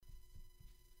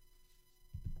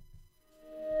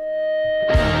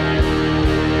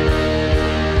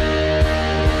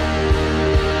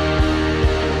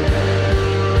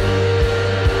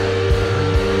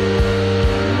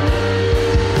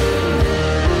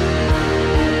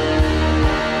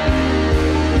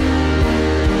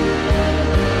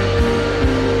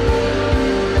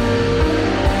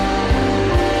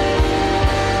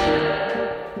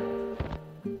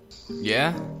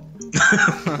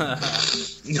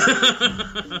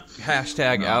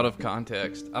Hashtag out of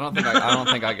context. I don't think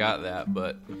I got that,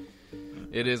 but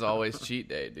it is always cheat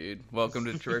day, dude. Welcome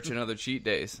to church and other cheat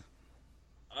days.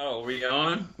 Oh, are we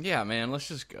on? Yeah, man. Let's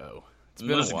just go. It's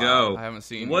been a while. Go. I haven't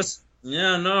seen you. What's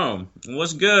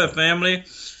good, family?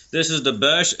 This is the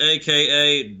Besh,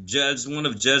 a.k.a. Jed's, one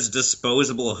of Jed's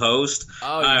disposable hosts.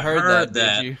 Oh, you heard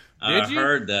that, did you? I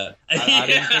heard that. I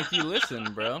didn't think you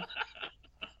listened, bro.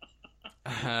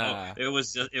 It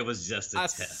was just a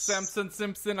test.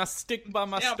 Simpson, I stick by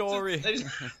my story.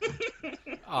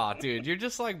 Aw, dude, you're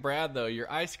just like Brad, though. Your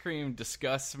ice cream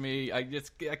disgusts me. I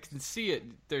can see it.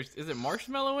 Is it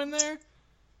marshmallow in there?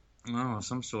 Oh,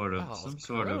 some sort of.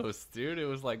 Gross, dude. It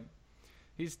was like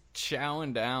he's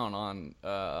chowing down on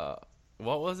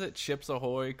what was it? Chips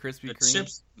Ahoy Krispy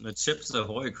Kreme. The Chips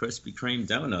Ahoy Krispy Kreme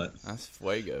donut. That's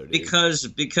fuego, dude.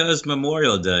 Because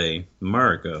Memorial Day,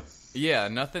 America. Yeah,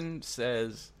 nothing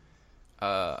says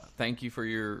thank you for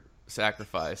your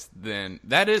sacrifice. Then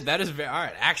that is very all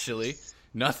right. Actually,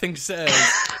 nothing says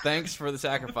thanks for the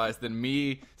sacrifice than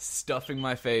me stuffing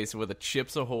my face with a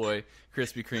Chips Ahoy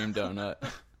Krispy Kreme donut.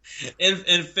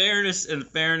 In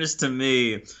fairness to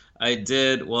me, I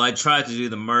tried to do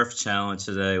the Murph challenge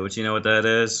today, which you know what that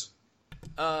is?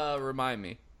 Remind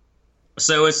me.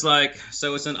 So it's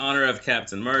in honor of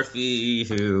Captain Murphy,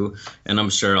 who, and I'm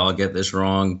sure I'll get this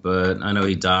wrong, but I know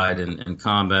he died in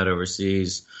combat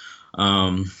overseas.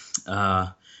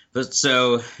 But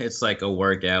so it's like a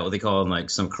workout. They call them like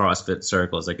some CrossFit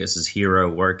circles. I guess it's hero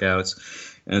workouts.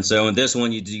 And so in this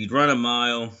one, you'd run a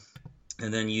mile,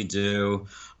 and then you do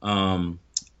 100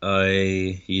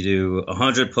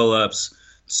 pull-ups,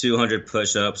 200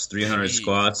 push-ups, 300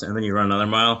 squats, and then you run another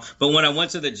mile. But when I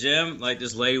went to the gym, like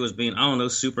this lady was being, I don't know,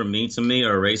 super mean to me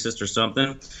or racist or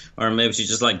something. Or maybe she's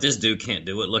just like, this dude can't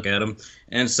do it. Look at him.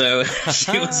 And so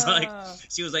she was like,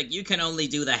 you can only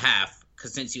do the half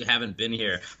since you haven't been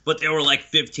here. But there were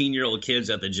like 15-year-old kids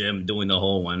at the gym doing the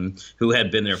whole one who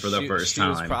had been there for the first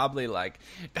time. She was probably like,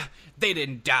 they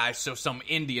didn't die so some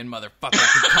Indian motherfucker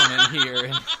could come in here.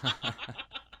 And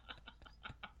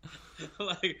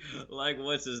like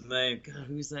what's his name? God,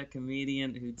 who's that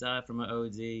comedian who died from an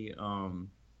OD?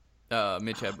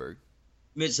 Mitch Hedberg.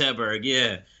 Mitch Hedberg,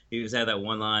 yeah. He had that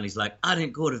one line. He's like, I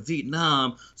didn't go to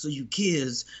Vietnam so you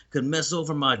kids could mess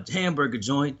over my hamburger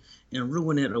joint and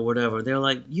ruin it or whatever. They're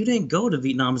like, you didn't go to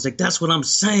Vietnam. It's like, that's what I'm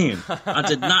saying. I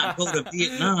did not go to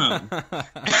Vietnam.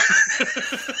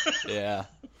 Yeah.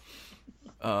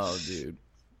 Oh, dude.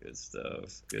 Good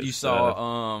stuff.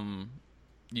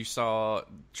 You saw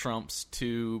Trump's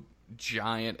 2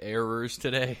 giant errors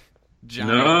today?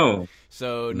 No.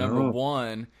 So, number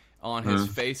one, on his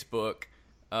Facebook,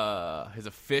 his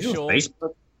official...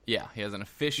 Facebook? Yeah, he has an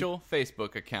official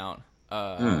Facebook account.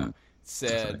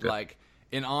 Said, like,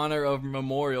 in honor of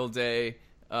Memorial Day,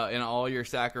 in all your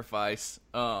sacrifice,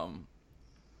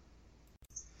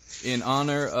 in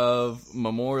honor of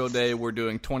Memorial Day, we're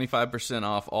doing 25%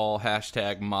 off all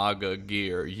hashtag MAGA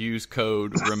gear. Use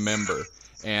code REMEMBER.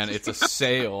 And it's a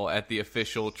sale at the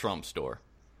official Trump store.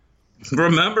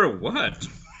 Remember what?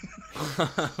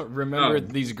 Remember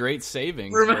these great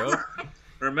savings, bro.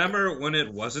 Remember when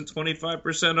it wasn't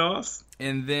 25% off?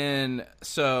 And then,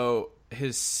 so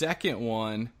his second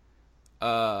one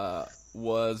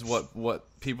was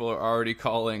what people are already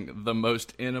calling the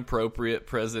most inappropriate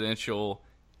presidential.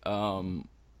 I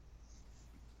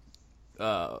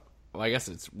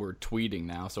guess we're tweeting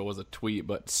now, so it was a tweet,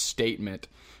 but statement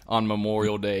on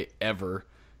Memorial Day ever,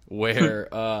 where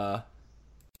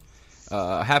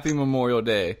Happy Memorial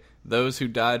Day. Those who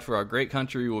died for our great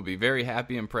country will be very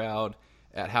happy and proud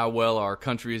at how well our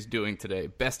country is doing today.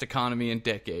 Best economy in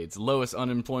decades, lowest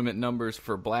unemployment numbers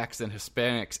for blacks and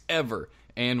Hispanics ever,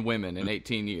 and women in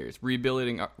 18 years.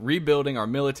 Rebuilding our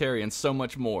military and so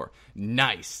much more.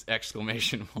 Nice!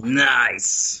 Exclamation mark.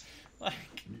 Nice. Like,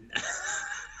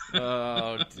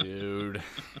 oh, dude.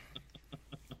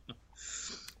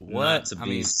 What? Not to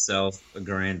be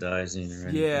self-aggrandizing or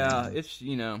anything. Yeah, it's,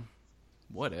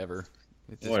 whatever.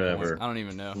 Whatever. I don't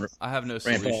even know. I have no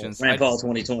solutions. Rand Paul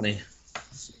 2020.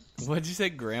 What'd you say,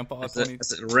 Grandpa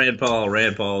 2020? Rand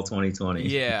Paul 2020.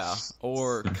 Yeah,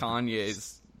 or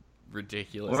Kanye's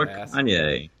ridiculous ass.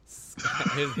 Kanye.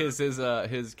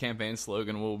 His campaign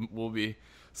slogan will be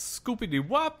Scoopity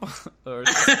Wop or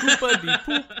Scoopa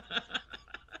Poop.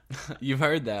 You've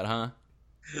heard that, huh?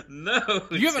 No,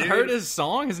 you haven't heard his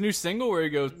song, his new single where he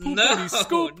goes poopity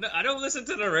scoop. No, I don't listen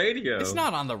to the radio. It's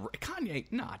not on the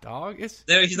Kanye. Nah, dog. He's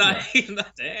not.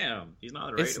 Damn, he's not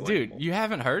on the radio. Dude, anymore. You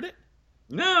haven't heard it?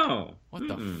 No. What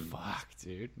the fuck,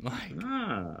 dude? Like,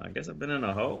 I guess I've been in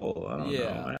a hole. I don't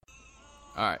know.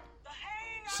 All right.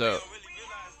 So,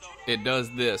 it does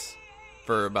this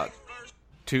for about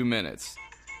 2 minutes.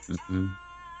 Mm-hmm.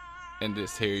 And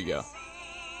just, here you go.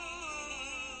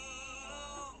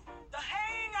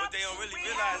 What they don't really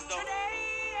realize, though,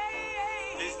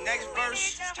 this next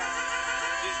verse,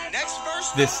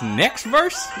 This next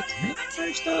verse?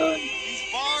 Dog.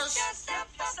 these bars,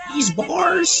 These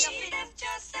bars.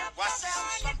 watch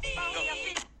this. Go.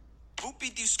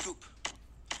 Whoopie dee scoop,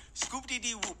 scoop dee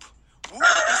dee whoop, whoop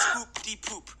dee scoop dee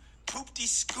poop, poop dee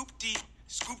scoop dee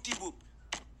whoop,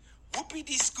 whoopie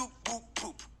dee scoop whoop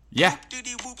poop. Yeah. Whoop dee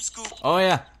dee whoop scoop. Oh,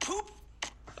 yeah. Poop.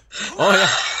 Oh, yeah.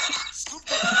 Scoop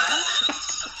dee poop.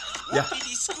 Yeah. Whoopie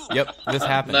dee scoop. Yep, this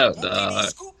happened. No, Whoopie dee dog.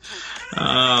 scoop poop.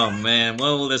 Oh man,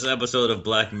 when will this episode of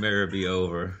Black Mirror be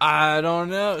over? I don't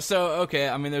know. So, okay,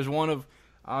 I mean, there's one of...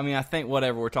 I mean, I think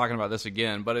whatever, we're talking about this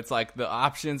again, but it's like the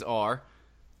options are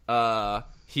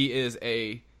he is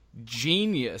a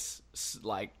genius,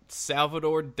 like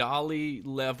Salvador Dali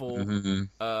level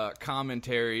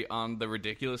commentary on the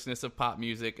ridiculousness of pop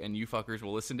music, and you fuckers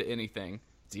will listen to anything.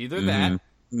 It's either that.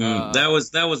 That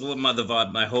was what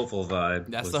my hopeful vibe.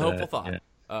 That's was the hopeful that.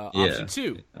 thought. Yeah. Option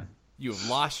 2, you have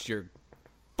lost your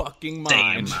fucking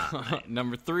mind.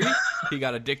 Number 3, he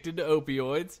got addicted to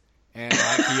opioids, and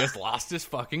like he has lost his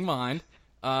fucking mind.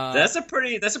 That's a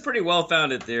pretty well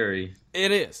founded theory.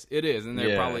 It is, and there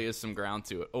Yeah. probably is some ground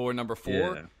to it. Or number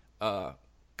 4,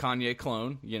 Kanye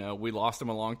clone. You know, we lost him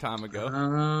a long time ago.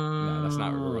 No, that's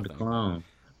not a real the thing. clone.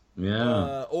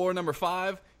 Yeah. Or number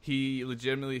 5, he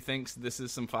legitimately thinks this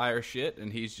is some fire shit,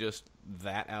 and he's just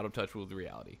that out of touch with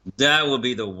reality. That would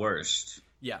be the worst.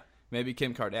 Yeah. Maybe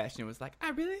Kim Kardashian was like,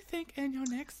 I really think in your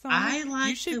next song, I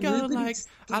like you should the go whoopity like,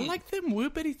 I scoop. like them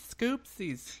whoopity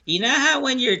scoopsies. You know how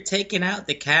when you're taking out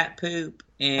the cat poop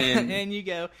and And you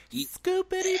go,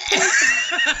 scoopity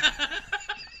poop.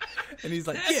 And he's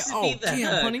like, That yeah, should oh, be the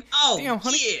damn, hook. honey. Oh, damn,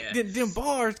 honey. yeah. Them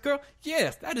bars, girl.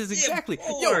 Yes, that is exactly.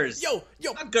 bars. Yo.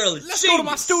 My girl is Let's go to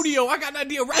my genius. studio. I got an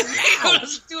idea right Go now. to the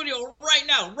studio right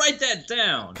now. Write that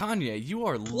down. Kanye, you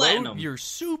are low. Platinum. You're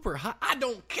super high. I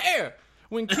don't care.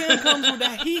 When Kim comes with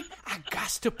that heat, I got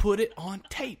to put it on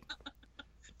tape.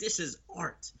 This is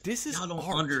art. This is Y'all don't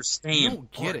art. understand. You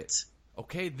don't get art. it.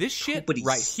 Okay, this shit Poopity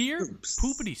right here, scoops.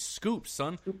 poopity scoops,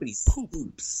 son. Poopity Poop.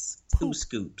 scoops. Poop. Poo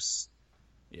scoops.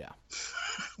 Yeah.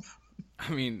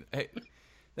 I mean, hey,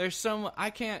 there's some I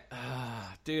can't,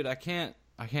 dude. I can't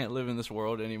live in this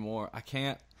world anymore. I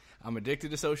can't. I'm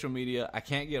addicted to social media. I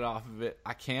can't get off of it.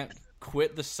 I can't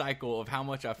quit the cycle of how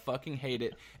much I fucking hate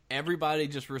it. Everybody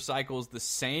just recycles the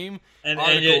same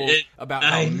articles about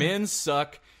how men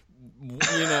suck.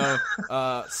 You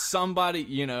know, somebody,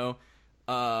 you know,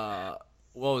 what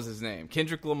was his name?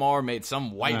 Kendrick Lamar made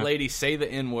some white lady say the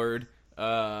N-word.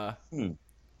 You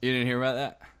didn't hear about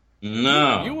that?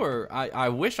 No. You were. I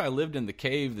wish I lived in the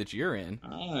cave that you're in.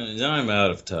 I'm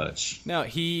out of touch. No,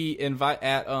 he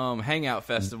at Hangout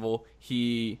Festival.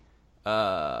 He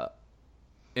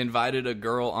invited a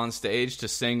girl on stage to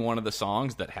sing one of the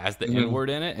songs that has the N-word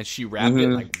in it, and she rapped it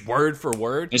like word for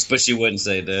word. But she wouldn't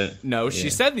say that. No, she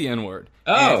said the N-word.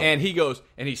 Oh. And he goes,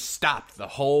 and he stopped the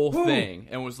whole thing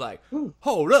and was like,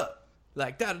 hold up.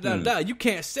 Like, da-da-da-da, you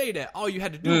can't say that. All you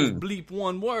had to do was bleep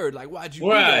one word. Like, why'd you do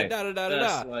that?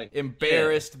 Da-da-da-da-da. Like,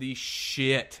 embarrassed the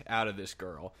shit out of this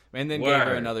girl. And then gave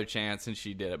her another chance, and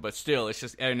she did it. But still, it's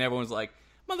just, and everyone's like,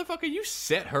 motherfucker, you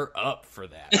set her up for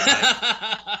that.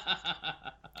 Like,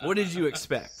 what did you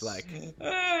expect? Like,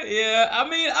 yeah, I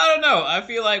mean, I don't know. I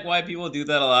feel like white people do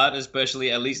that a lot,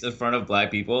 especially at least in front of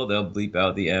black people. They'll bleep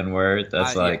out the N-word.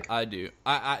 That's yeah, I do.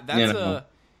 That's you know.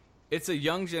 It's a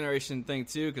young generation thing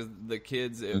too, because the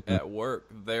kids at work,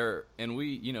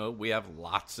 we have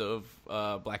lots of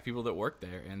black people that work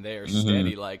there, and they're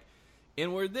steady like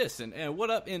N-word this and what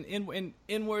up in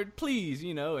N-word please,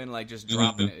 you know, and like just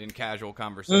dropping it in casual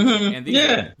conversation.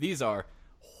 And these are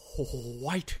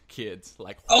white kids,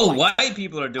 like white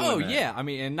people are doing that. Oh yeah, I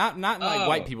mean, and not like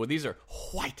white people. These are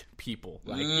white people,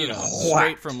 like you know,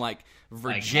 straight from like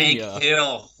Virginia. Like Hank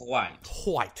Hill, white.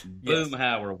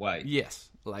 Boomhauer, white. Yes.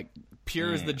 Like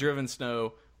pure as the driven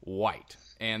snow, white,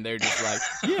 and they're just like,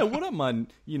 yeah, what up, man?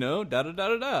 You know, da da da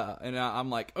da da. And I'm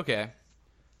like, okay,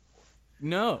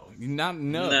 no,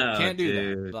 can't do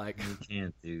dude, that. Like, you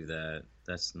can't do that.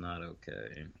 That's not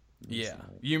okay. Yeah,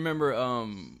 you remember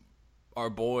our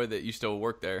boy that used to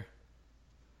work there?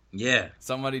 Yeah,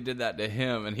 somebody did that to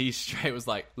him, and he straight was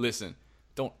like, listen.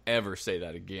 Don't ever say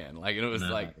that again. Like, and it was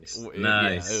nice.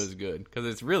 Yeah, it was good because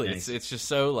it's really it's just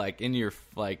so like in your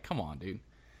like, come on, dude.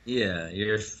 Yeah,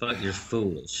 you're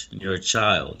foolish. You're a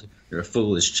child. You're a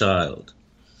foolish child.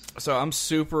 So I'm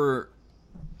super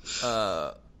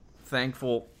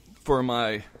thankful for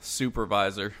my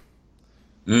supervisor.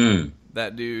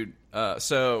 That dude.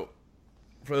 So,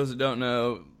 for those that don't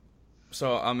know,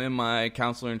 so I'm in my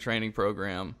counselor in training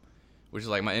program, which is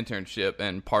like my internship,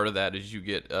 and part of that is you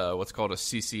get what's called a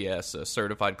CCS, a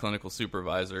Certified Clinical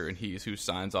Supervisor, and he's who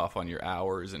signs off on your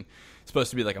hours, and supposed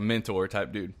to be like a mentor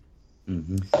type dude.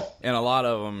 Mm-hmm. And a lot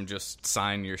of them just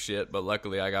sign your shit, but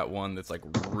luckily I got one that's like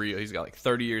real. He's got like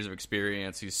 30 years of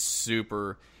experience. He's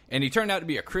super, and he turned out to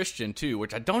be a Christian too,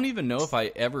 which I don't even know if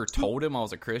I ever told him I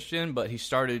was a Christian, but he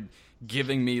started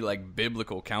giving me like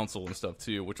biblical counsel and stuff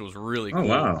too, which was really cool. Oh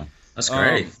wow, that's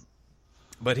great.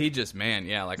 But he just, man,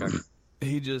 yeah, like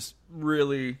he just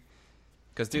really,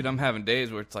 because dude, I'm having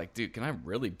days where it's like, dude, can I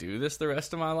really do this the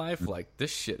rest of my life? Like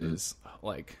this shit is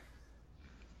like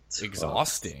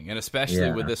exhausting, and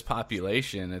especially with this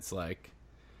population, it's like,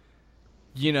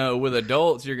 you know, with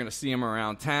adults you're gonna see them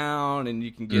around town and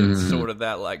you can get sort of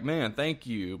that like, man, thank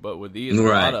you, but with these a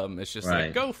lot of them it's just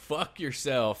like, go fuck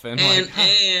yourself. And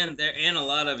a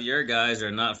lot of your guys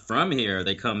are not from here.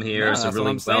 They come here, so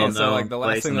really well-known so like the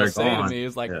last thing they'll say to me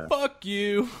is like, fuck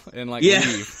you, and like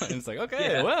leave. And it's like,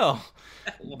 okay, well,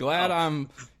 glad I'm,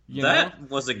 you that know,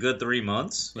 was a good 3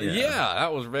 months. Yeah,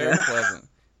 that was very pleasant.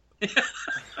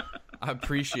 I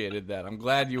appreciated that. I'm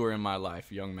glad you were in my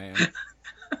life, young man.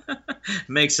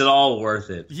 Makes it all worth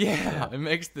it. Yeah, it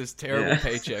makes this terrible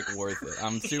paycheck worth it.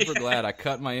 I'm super glad I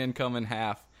cut my income in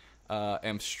half.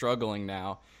 Am struggling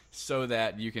now so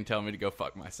that you can tell me to go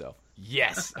fuck myself.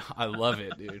 Yes, I love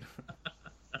it, dude.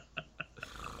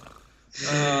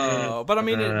 But I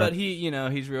mean, but he, you know,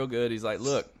 he's real good. He's like,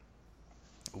 look,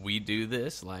 we do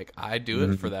this like I do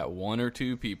it for that one or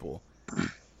two people.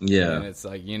 Yeah. And it's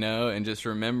like, you know, and just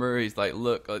remember, he's like,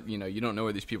 look, you know, you don't know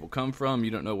where these people come from.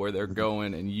 You don't know where they're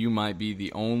going. And you might be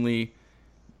the only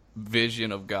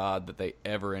vision of God that they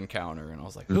ever encounter. And I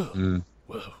was like, whoa.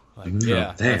 Like,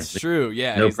 yeah, that's true.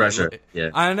 Yeah. No he's pressure. Like,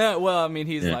 yeah. I know. Well, I mean,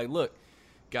 he's like, look,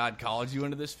 God called you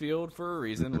into this field for a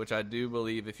reason, which I do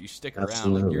believe if you stick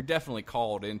around, like, you're definitely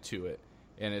called into it.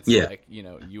 And it's like, you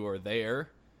know, you are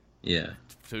there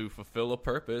to fulfill a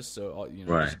purpose. So, you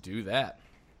know, just do that.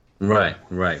 Right.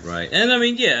 And I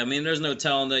mean, there's no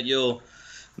telling that you'll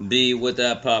be with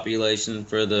that population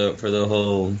for the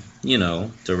whole, you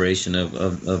know, duration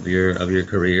of your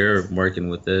career working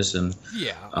with this, and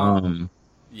you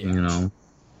know,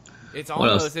 it's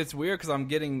almost, it's weird because I'm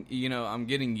getting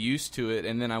used to it,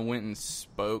 and then I went and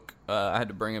spoke. I had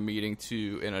to bring a meeting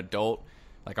to an adult,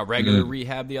 like a regular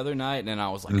rehab the other night, and I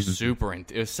was like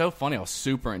it was so funny. I was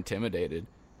super intimidated.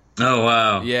 Oh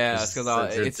wow! Yeah,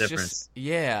 because it's just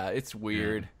it's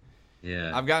weird.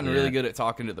 Yeah, I've gotten really good at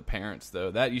talking to the parents though.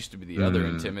 That used to be the other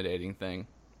intimidating thing.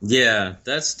 Yeah,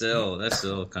 that's still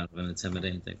kind of an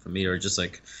intimidating thing for me, or just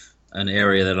like an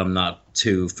area that I'm not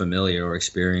too familiar or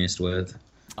experienced with.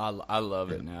 I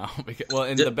love it now.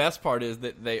 And the best part is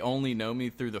that they only know me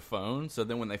through the phone. So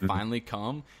then when they finally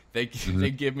come, they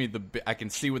give me I can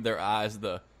see with their eyes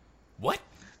what?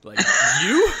 Like,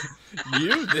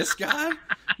 you, this guy,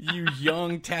 you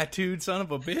young tattooed son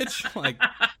of a bitch. Like,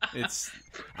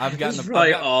 I've gotten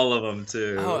probably all of them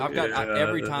too. Oh, I've got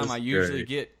every time I usually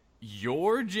get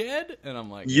your Jed, and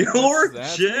I'm like,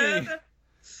 that's Jed. Me.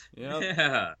 Yep.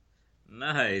 Yeah,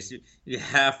 nice. You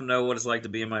half know what it's like to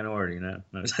be a minority, you know.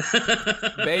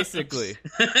 Basically,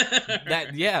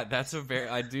 that's a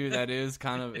very that is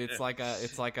kind of it's like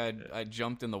I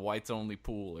jumped in the whites only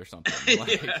pool or something.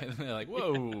 Like, and they're like,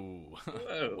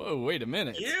 whoa, wait a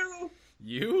minute,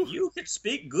 you can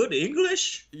speak good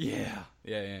English? Yeah.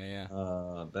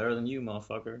 Better than you,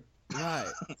 motherfucker.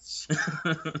 Right.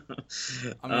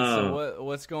 I mean, so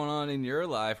what's going on in your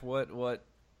life? What are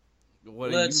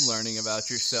you learning about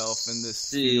yourself in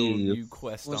this field you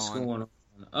quest on? What's going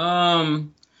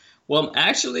on? Well,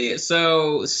 actually,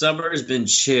 so summer's been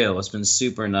chill. It's been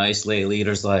super nice lately.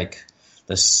 There's like,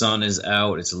 the sun is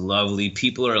out. It's lovely.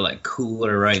 People are like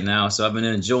cooler right now. So I've been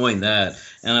enjoying that.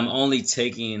 And I'm only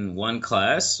taking one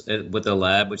class with the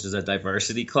lab, which is a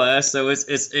diversity class. So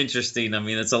it's interesting. I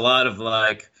mean, it's a lot of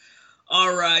like,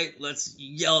 all right, let's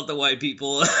yell at the white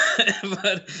people.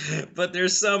 but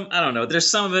there's some, I don't know, there's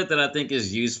some of it that I think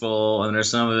is useful, and there's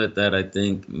some of it that I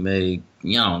think may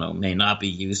not be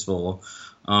useful.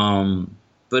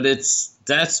 But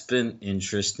that's been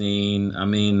interesting. I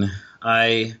mean,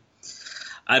 I've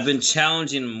been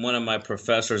challenging one of my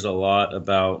professors a lot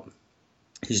about,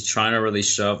 he's trying to really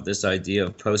shove this idea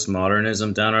of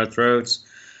postmodernism down our throats,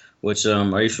 which,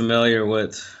 are you familiar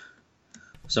with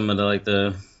some of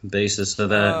the basis of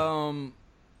that?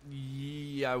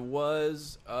 Yeah, I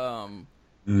was.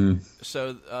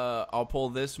 So I'll pull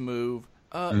this move.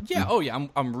 Yeah. Oh, yeah.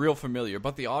 I'm real familiar,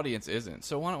 but the audience isn't.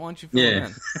 So why don't you fill them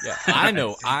in? Yeah.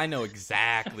 I know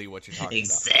exactly what you're talking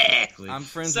about. Exactly. I'm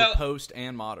friends with Post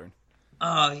and Modern.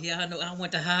 Oh yeah, I know. I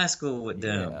went to high school with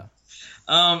them.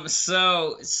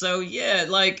 So yeah,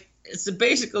 like it's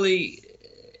basically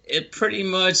it pretty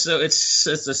much. So it's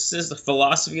a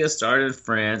philosophy that started in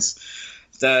France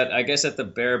that I guess at the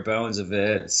bare bones of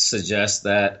it suggests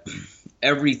that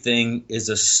everything is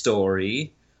a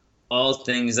story. All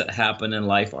things that happen in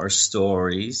life are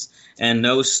stories, and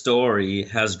no story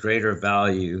has greater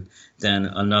value than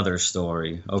another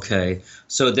story. Okay,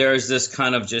 so there's this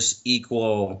kind of just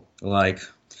equal like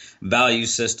value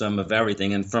system of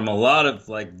everything, and from a lot of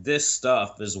like this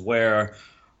stuff is where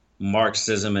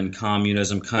Marxism and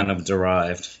communism kind of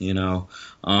derived, you know.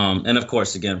 And of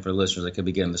course, again, for listeners, I could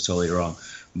be getting this totally wrong,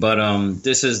 but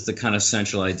this is the kind of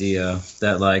central idea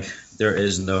that like there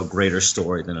is no greater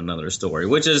story than another story,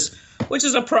 which is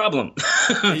a problem.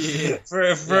 for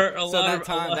a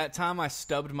lot. That time I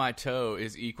stubbed my toe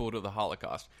is equal to the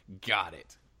Holocaust. Got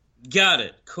it.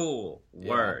 Cool.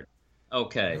 Word.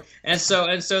 Okay. And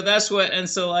so that's what. And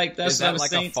so like that's is that what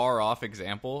like saying. A far off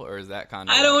example, or is that kind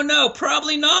of? I don't know.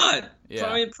 Probably not.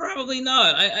 Yeah. Probably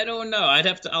not. I don't know. I'd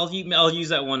have to. I'll use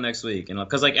that one next week. You know,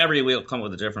 because like every week will come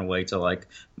with a different way to like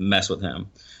mess with him.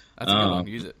 That's a good one.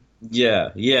 Use it.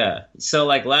 Yeah. So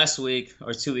like last week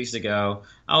or 2 weeks ago,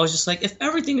 I was just like, if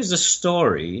everything is a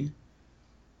story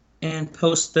and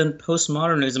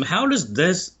postmodernism, how does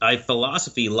this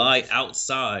philosophy lie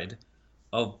outside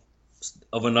of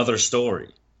another story?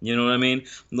 You know what I mean?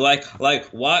 Like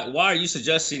why are you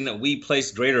suggesting that we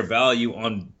place greater value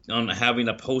on having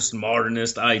a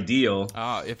postmodernist ideal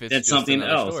if it's than just something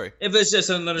else? Story. If it's just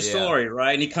another story,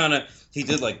 right? And he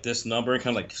did like this number and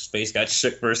kind of like his face got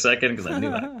shook for a second because I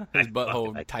knew his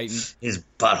butthole tightened. His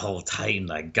butthole tightened.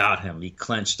 I got him. He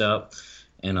clenched up,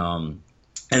 and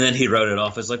then he wrote it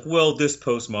off as like, well, this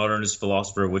postmodernist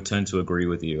philosopher would tend to agree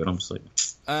with you, and I'm just like,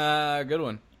 good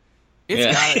one.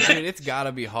 It's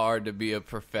gotta be hard to be a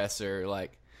professor.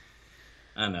 Like,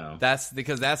 I know. That's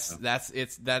because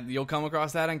that you'll come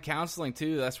across that in counseling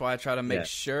too. That's why I try to make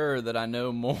sure that I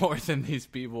know more than these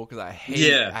people, because I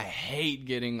hate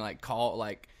getting like called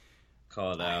out.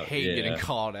 I hate getting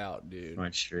called out, dude.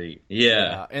 Front street.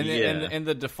 Yeah. And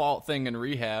the default thing in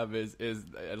rehab is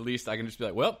at least I can just be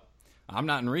like, well, I'm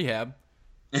not in rehab.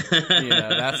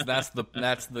 That's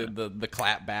the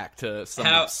clap back to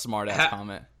some smart ass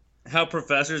comment. How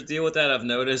professors deal with that, I've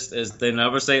noticed, is they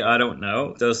never say, I don't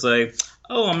know. They'll say,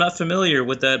 oh, I'm not familiar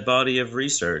with that body of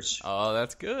research. Oh,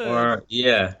 that's good. Or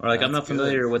I'm not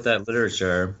familiar with that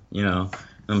literature, you know.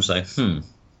 And I'm just like,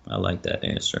 I like that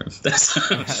answer.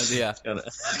 That's yeah.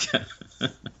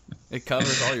 It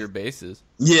covers all your bases.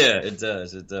 Yeah, it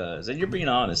does. And you're being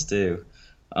honest, too.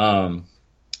 But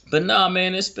no,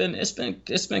 man, it's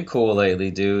been cool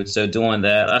lately, dude. So doing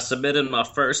that, I submitted my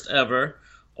first ever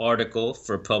article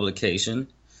for publication.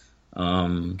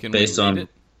 Can based we read on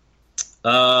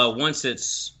it? Once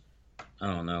it's,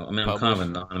 I don't know. I mean, I'm kind of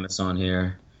anonymous on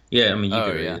here. Yeah, I mean, you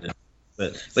can read it.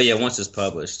 But yeah, once it's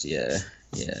published, yeah.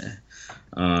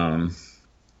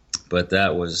 But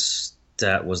that was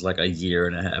like a year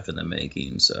and a half in the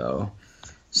making. So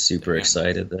super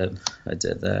excited that I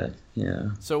did that.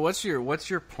 Yeah. So what's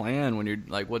your plan when you're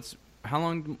like, how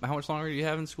much longer do you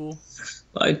have in school?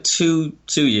 Like 2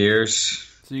 years.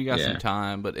 So you got some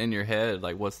time, but in your head,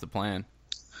 like, what's the plan?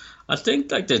 I think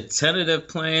like the tentative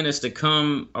plan is to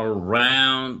come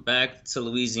around back to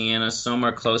Louisiana,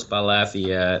 somewhere close by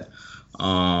Lafayette,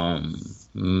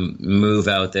 move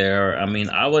out there. I mean,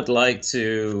 I would like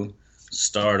to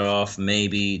start off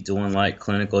maybe doing like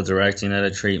clinical directing at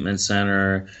a treatment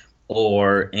center,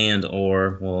 or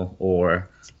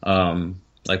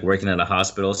like working at a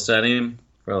hospital setting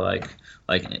for like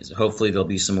hopefully there'll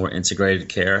be some more integrated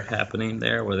care happening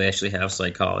there where they actually have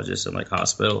psychologists in like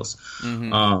hospitals.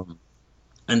 Mm-hmm.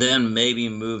 And then maybe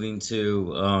moving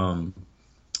to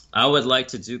I would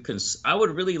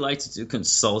really like to do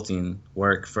consulting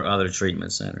work for other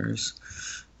treatment centers.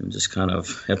 And just kind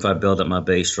of, if I build up my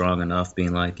base strong enough,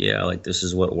 being like, yeah, like this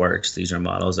is what works. These are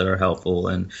models that are helpful,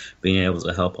 and being able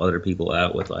to help other people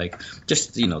out with like,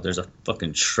 just, you know, there's a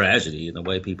fucking tragedy in the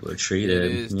way people are treated.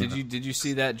 It is. Did you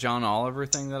see that John Oliver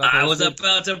thing that I was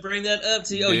about to bring that up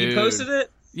to you? Oh, you posted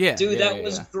it? Yeah. Dude, that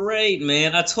was great,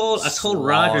 man. I told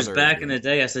Rogers back in the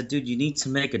day, I said, dude, you need to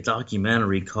make a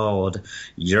documentary called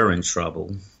You're in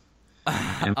Trouble.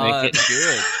 And make that's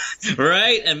good.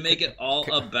 Right? And make it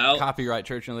all about copyright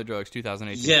Church and the Drugs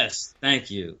 2018. Yes, thank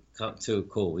you. Too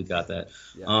cool. We got that.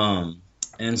 Yeah.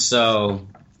 And so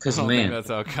Because I don't man, think that's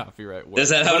how copyright works. does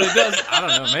that how but it does? I don't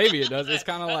know. Maybe it does. It's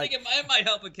kind of I like think it might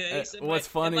help a case. what's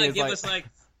funny it might is give like us like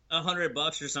 $100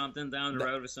 or something down the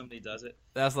road if somebody does it.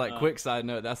 that's like quick side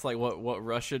note. That's like what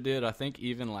Russia did. I think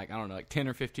even like I don't know, like 10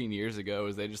 or 15 years ago,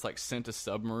 is they just like sent a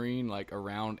submarine like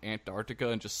around Antarctica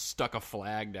and just stuck a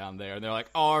flag down there, and they're like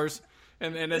ours.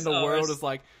 And then the world is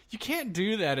like, you can't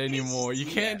do that anymore. You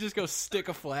can't just go stick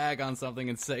a flag on something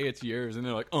and say it's yours. And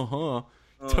they're like,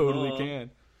 totally can.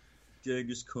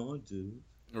 Genghis Khan, dude.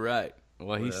 Right.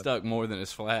 Well, he stuck more than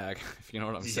his flag, if you know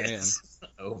what I'm saying. Yes.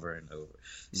 Over and over.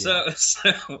 Yeah.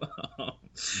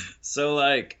 So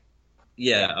like,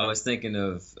 yeah, I was thinking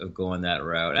of going that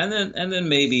route, and then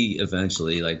maybe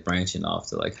eventually like branching off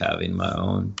to like having my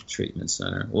own treatment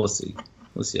center. We'll see.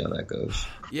 We'll see how that goes.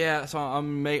 Yeah, so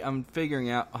I'm figuring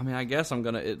out. I mean, I guess I'm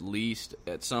gonna at least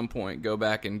at some point go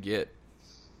back and get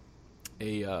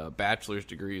a bachelor's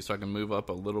degree so I can move up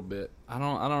a little bit. I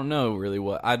don't know really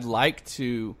what I'd like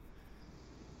to.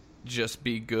 Just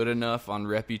be good enough on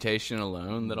reputation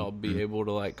alone that I'll be able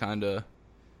to like kind of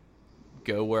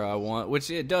go where I want, which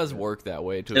it does work that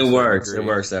way too. It works. It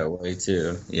works that way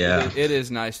too. Yeah, it is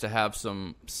nice to have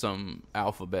some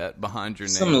alphabet behind your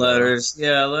name. Some letters.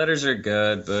 Yeah, letters are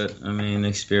good, but I mean,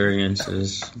 experience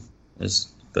is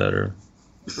better.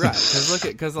 Right?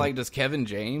 Because like, does Kevin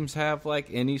James have like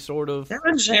any sort of?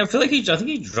 Kevin James, I think he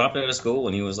dropped out of school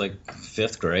when he was like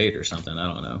 5th grade or something.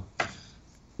 I don't know.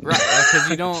 Right, because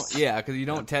you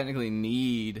don't technically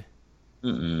need.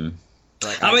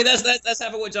 Like, I mean, that's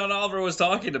half of what John Oliver was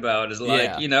talking about. Is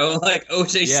like like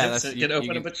O.J. Simpson can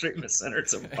open up a treatment center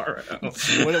tomorrow. What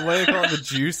do they call it? The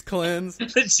juice cleanse.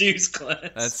 The juice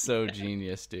cleanse. That's so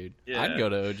genius, dude. Yeah. I'd go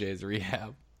to O.J.'s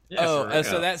rehab. Yeah,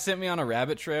 so that sent me on a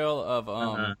rabbit trail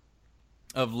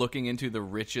of looking into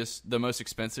the most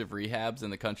expensive rehabs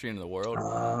in the country and in the world.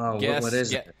 Oh, what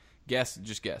is it? Guess.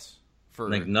 For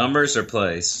like numbers or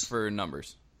place? For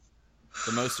numbers.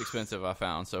 The most expensive I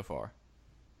found so far.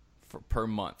 Per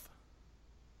month.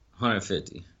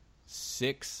 150.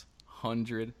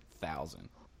 600,000.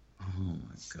 Oh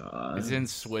my god. It's in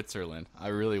Switzerland. I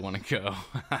really want to go.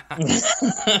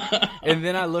 And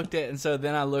then I looked at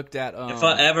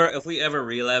if we ever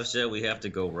relapse it, we have to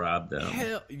go rob them.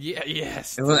 Hell yeah,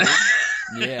 yes.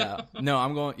 Yeah. No,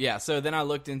 I'm going. Yeah. So then I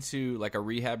looked into like a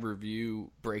rehab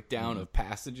review breakdown of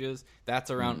passages.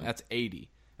 That's around. That's 80.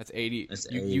 That's 80.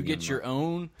 You get your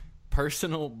own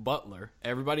personal butler.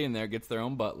 Everybody in there gets their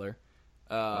own butler.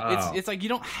 Wow. It's like you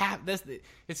don't have this.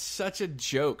 It's such a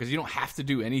joke because you don't have to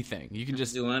do anything. You can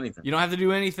just do anything. You don't have to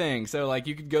do anything. So like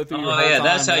you could go through. Oh yeah,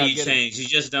 that's how you change. You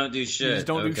just don't do shit. You just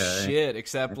don't do shit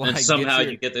except like somehow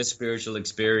you get this spiritual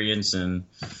experience and.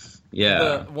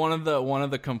 Yeah. One of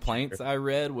the complaints I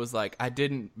read was like I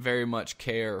didn't very much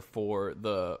care for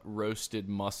the roasted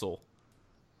mussel.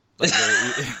 Like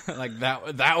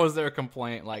that was their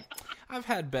complaint. Like I've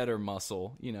had better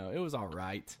mussel, it was all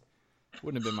right.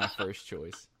 Wouldn't have been my first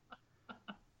choice.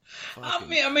 I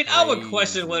mean, I would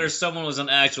question whether someone was an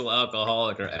actual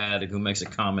alcoholic or addict who makes a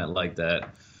comment like that.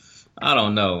 I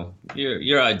don't know.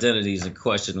 Your identity is in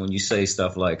question when you say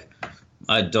stuff like.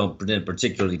 I didn't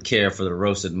particularly care for the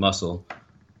roasted mussel.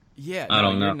 Yeah, I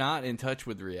don't know. You're not in touch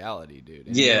with reality, dude.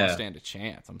 And yeah, you don't stand a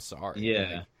chance. I'm sorry. Yeah,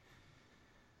 like,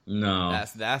 no.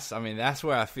 That's. I mean, that's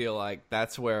where I feel like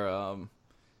that's where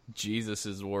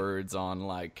Jesus's words on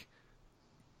like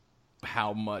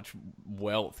how much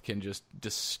wealth can just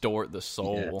distort the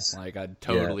soul. Yes. Like I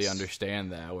totally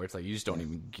understand that. Where it's like you just don't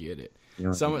even get it.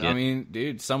 I mean,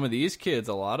 dude, some of these kids,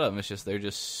 a lot of them, they're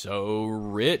just so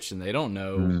rich and they don't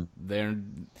know they're,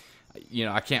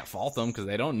 I can't fault them because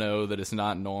they don't know that it's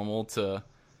not normal to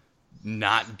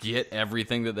not get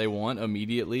everything that they want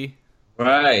immediately.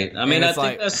 Right. I mean, I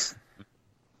think that's.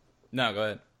 No, go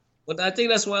ahead. Well, I think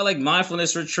that's why I like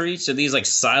mindfulness retreats and these like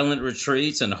silent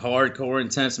retreats and hardcore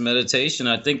intense meditation.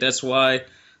 I think that's why.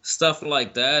 Stuff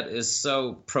like that is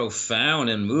so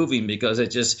profound and moving because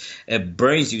it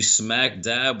brings you smack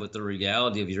dab with the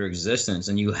reality of your existence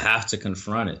and you have to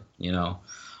confront it,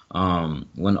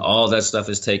 when all that stuff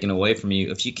is taken away from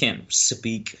you. If you can't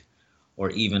speak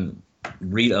or even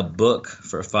read a book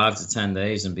for 5 to 10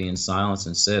 days and be in silence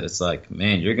and sit, it's like,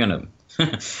 man, you're going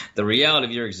to the reality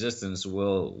of your existence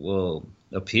will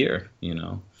appear,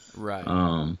 Right.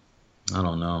 I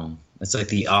don't know. It's like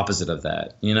the opposite of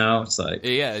that, It's like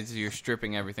you're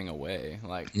stripping everything away.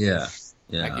 Like yeah.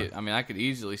 I could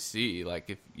easily see like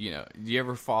if do you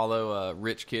ever follow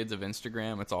rich kids of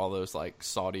Instagram? It's all those like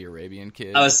Saudi Arabian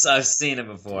kids. I've seen it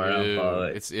before. Dude, I don't follow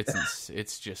it. It's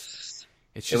just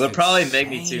it would probably make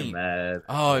me too mad.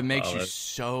 Oh, it makes you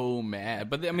so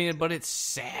mad. But it's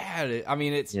sad. I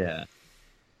mean, it's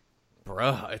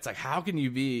bruh, it's like, how can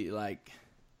you be like,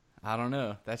 I don't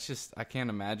know. That's just, I can't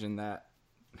imagine that.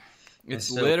 It's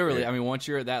so literally, weird. I mean, once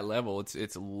you're at that level,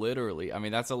 it's literally, I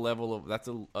mean, that's a level of, that's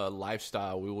a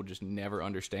lifestyle we will just never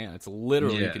understand. It's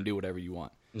literally, you can do whatever you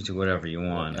want. You do whatever you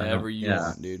want. Whatever you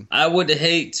want, dude. I would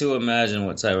hate to imagine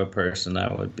what type of person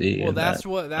I would be. Well, that's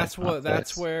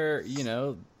where, you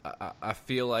know, I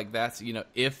feel like that's, you know,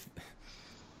 if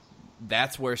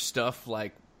that's where stuff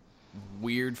like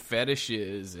weird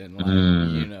fetishes and like,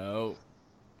 you know,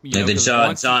 like the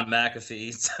John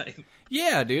McAfee type.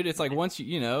 Yeah, dude. It's like once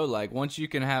you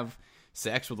can have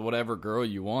sex with whatever girl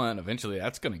you want, eventually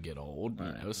that's gonna get old, you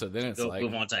know. So then it's like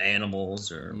move on to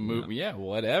animals or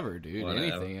whatever, dude. Whatever.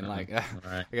 Anything, and like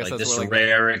I guess like that's this where, like, extinct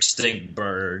rare extinct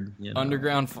bird, you know?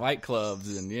 Underground fight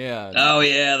clubs, and Oh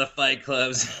yeah, the fight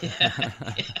clubs. Yeah.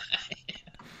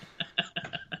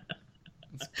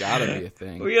 It's gotta be a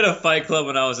thing. We had a fight club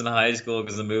when I was in high school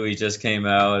because the movie just came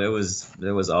out. It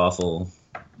was awful.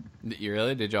 You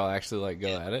really? Did y'all actually like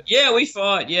go at it? Yeah, we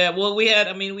fought. Yeah, well, we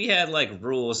had like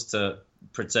rules to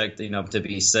protect, you know, to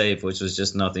be safe, which was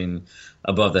just nothing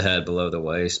above the head, below the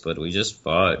waist. But we just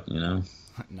fought, you know.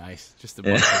 Nice, just a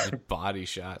bunch of body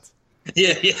shots.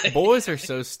 Yeah. Boys are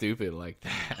so stupid like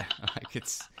that. Like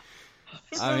it's.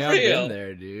 I mean, I've been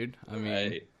there, dude. I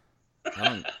mean,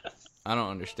 I don't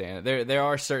understand it. There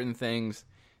are certain things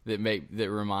that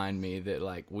remind me that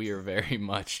like we are very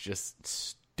much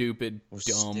just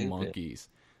dumb monkeys.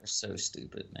 We're so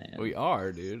stupid, man. We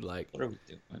are, dude. Like, what are we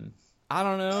doing? I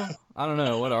don't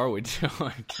know. What are we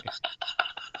doing?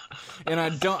 And I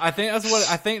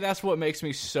think that's what makes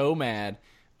me so mad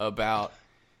about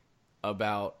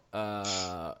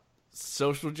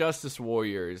social justice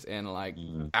warriors and like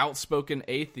outspoken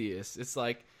atheists. It's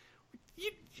like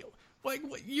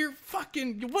you're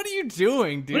fucking. What are you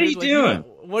doing, dude? What are you doing?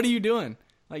 What are you doing?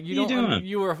 Like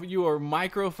you are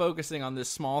micro focusing on this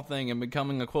small thing and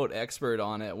becoming a quote expert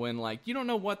on it when like you don't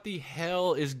know what the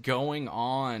hell is going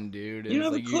on, dude. You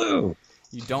don't have a clue.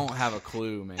 You don't have a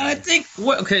clue, man. I think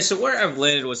so where I've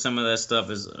landed with some of that stuff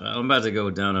is I'm about to go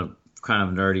down a kind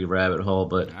of nerdy rabbit hole,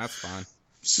 but that's fine.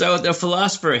 So the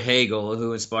philosopher Hegel,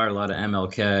 who inspired a lot of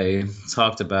MLK,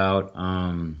 talked about.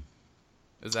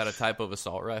 Is that a type of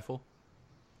assault rifle?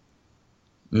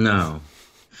 No.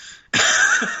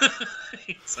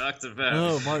 He talked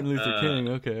about Martin Luther King.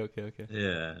 Okay.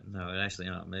 Yeah, no, actually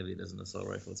not. Maybe it is an assault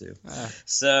rifle too.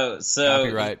 So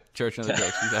copyright Church on the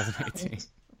Joke 2018.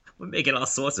 We're making all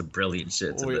sorts of brilliant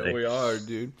shit today. We are,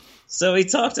 dude. So he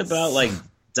talked about like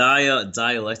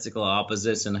dialectical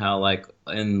opposites and how like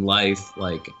in life,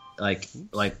 like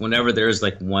whenever there's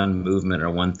like one movement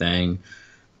or one thing,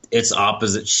 its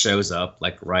opposite shows up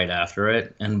like right after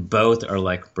it, and both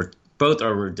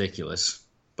are ridiculous.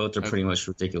 Both are pretty much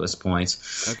ridiculous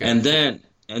points. Okay. And then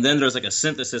there's like a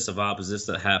synthesis of opposites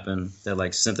that happen that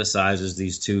like synthesizes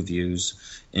these two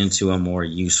views into a more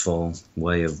useful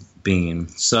way of being.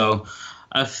 So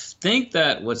I think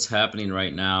that what's happening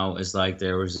right now is like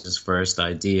there was this first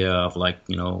idea of like,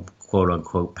 you know, quote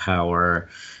unquote power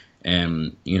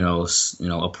and, you know,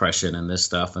 oppression and this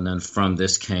stuff. And then from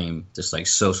this came this like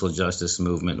social justice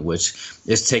movement, which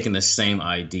is taking the same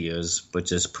ideas, but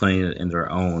just putting it in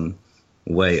their own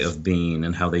way of being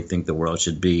and how they think the world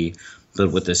should be,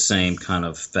 but with the same kind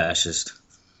of fascist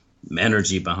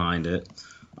energy behind it.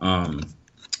 And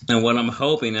what I'm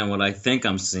hoping and what I think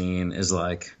I'm seeing is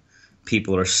like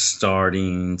people are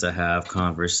starting to have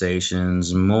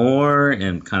conversations more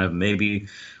and kind of maybe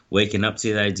waking up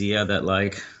to the idea that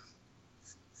like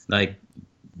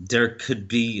there could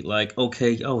be like,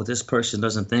 okay, this person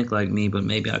doesn't think like me, but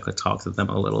maybe I could talk to them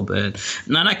a little bit.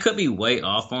 Now, I could be way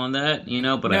off on that, you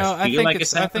know, but I feel like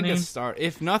it's happening. I think it's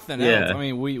if nothing else, I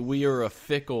mean, we are a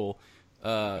fickle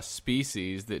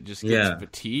species that just gets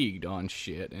fatigued on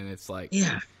shit, and it's like,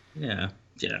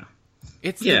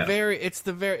 It's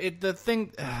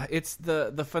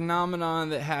the phenomenon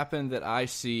that happened that I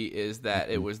see is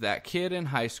that it was that kid in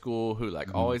high school who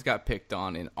like always got picked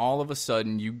on, and all of a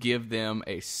sudden you give them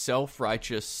a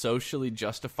self-righteous, socially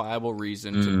justifiable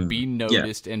reason to be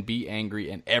noticed and be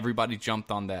angry, and everybody jumped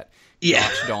on that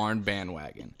gosh darn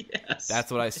bandwagon. Yes.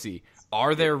 That's what I see.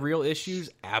 Are there real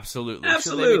issues? Absolutely.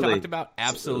 Absolutely. Should they be talked about?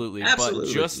 Absolutely. But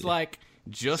just like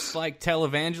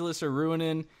televangelists are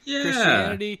ruining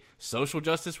Christianity, social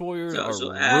justice warriors are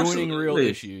ruining real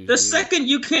issues. The second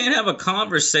you can't have a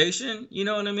conversation, you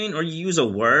know what I mean, or you use a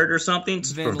word or something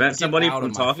to prevent somebody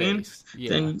from talking,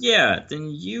 then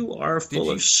you are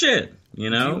full of shit, you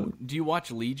know? Do you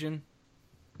watch Legion?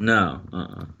 No.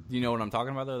 Do you know what I'm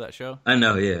talking about, though, that show? I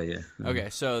know, yeah. Okay,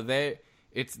 so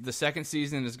it's the second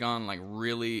season has gone, like,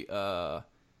 really...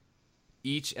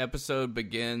 each episode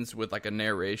begins with like a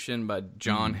narration by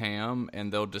John Hamm,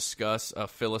 and they'll discuss a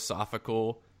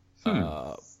philosophical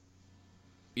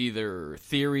either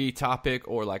theory topic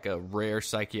or like a rare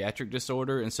psychiatric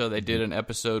disorder. And so they did an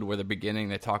episode where the beginning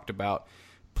they talked about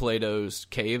Plato's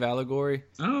cave allegory.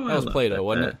 Oh, that was Plato,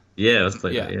 wasn't it? Yeah, it was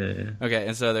Plato. Yeah. Okay,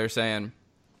 and so they're saying,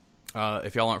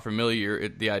 if y'all aren't familiar,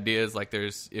 the idea is like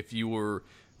if you were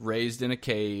raised in a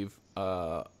cave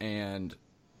and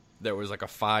there was like a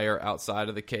fire outside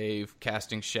of the cave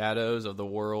casting shadows of the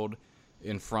world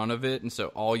in front of it, and so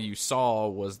all you saw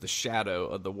was the shadow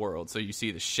of the world. So you see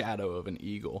the shadow of an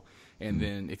eagle, and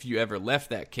then if you ever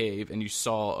left that cave and you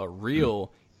saw a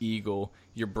real eagle,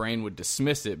 your brain would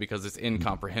dismiss it because it's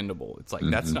incomprehensible. It's like,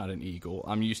 that's not an eagle.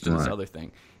 I'm used to this other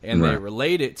thing. And they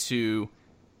relate it to,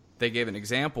 they gave an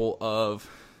example of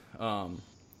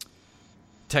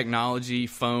technology,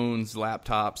 phones,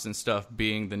 laptops, and stuff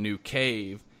being the new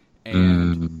cave.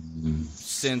 And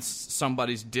since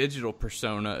somebody's digital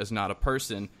persona is not a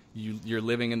person, you're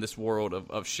living in this world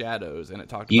of shadows. And it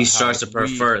talked about you start to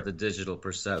prefer the digital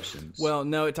perceptions. Well,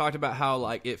 no, it talked about how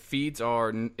like it feeds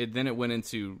then it went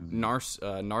into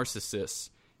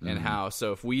narcissists and how,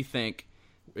 so if we think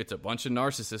it's a bunch of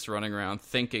narcissists running around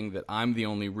thinking that I'm the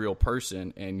only real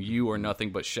person and you are nothing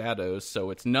but shadows, so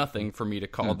it's nothing for me to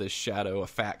call this shadow a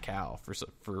fat cow,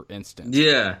 for instance.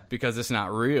 Yeah. Because it's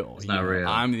not real. It's not real.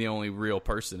 I'm the only real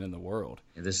person in the world.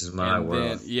 And this is my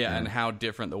world. And how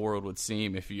different the world would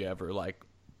seem if you ever, like,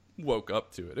 woke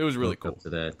up to it. It was really cool. Up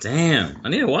to that. Damn. I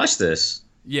need to watch this.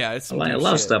 Yeah, it's I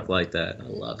love stuff like that. I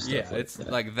love stuff like that. Yeah, it's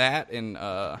like that, and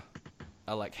I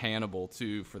like Hannibal,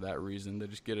 too, for that reason. They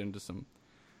just get into some...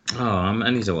 Oh,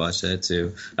 I need to watch that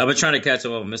too. I've been trying to catch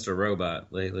up with Mr. Robot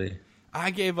lately.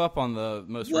 I gave up on the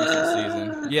most recent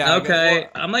season. Yeah. Okay.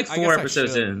 I'm like 4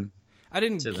 episodes in. I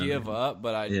didn't give up,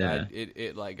 but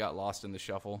it like got lost in the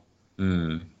shuffle.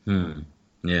 Yeah. There's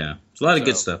a lot of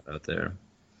good stuff out there.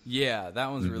 Yeah,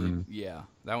 that one's really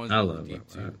that one's really deep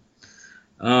too.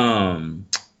 Man,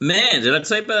 did I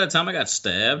tell you by the time I got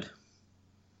stabbed?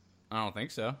 I don't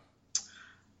think so.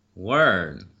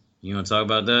 Word. You want to talk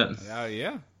about that?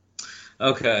 Yeah.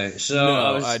 Okay, so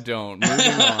no, I don't.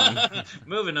 Moving on.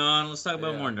 Moving on. Let's talk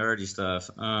about more nerdy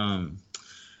stuff.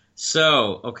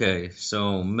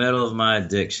 So middle of my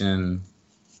addiction,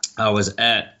 it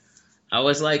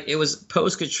was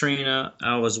post Katrina.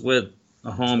 I was with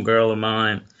a homegirl of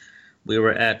mine. We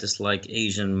were at this like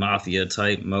Asian mafia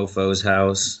type mofo's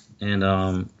house,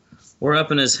 and we're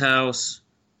up in his house.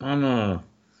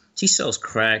 She sells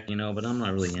crack, but I'm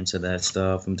not really into that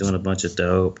stuff. I'm doing a bunch of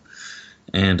dope.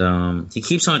 And he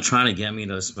keeps on trying to get me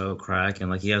to smoke crack. And,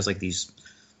 like, he has, like, these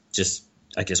just,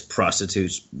 I guess,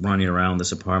 prostitutes running around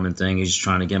this apartment thing. He's just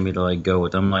trying to get me to, like, go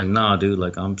with them. I'm like, nah, dude,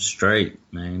 like, I'm straight,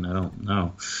 man. I don't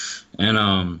know.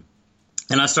 And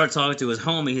I start talking to his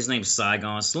homie. His name's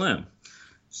Saigon Slim.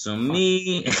 So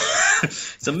me and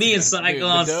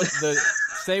Saigon Slim.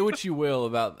 Say what you will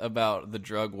about the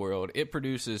drug world. It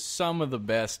produces some of the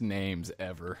best names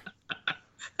ever.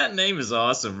 That name is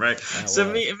awesome, right?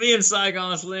 Me and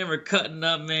Saigon Slim are cutting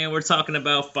up, man. We're talking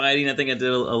about fighting. I think I did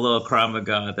a little Krav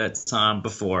Maga at that time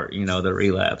before, the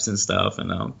relapse and stuff.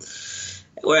 And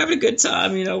we're having a good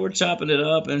time, we're chopping it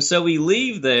up. And so we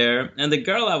leave there, and the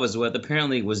girl I was with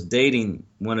apparently was dating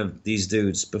one of these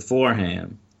dudes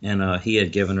beforehand. And he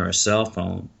had given her a cell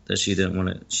phone that she didn't want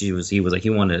it. He was like, he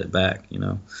wanted it back, He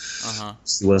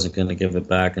wasn't going to give it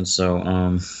back. And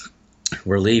so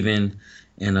we're leaving,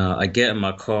 and I get in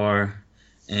my car,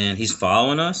 and he's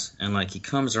following us. And, like, he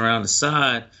comes around the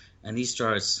side, and he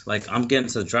starts, like, I'm getting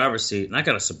to the driver's seat. And I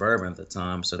got a Suburban at the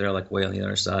time, so they're, like, way on the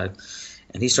other side.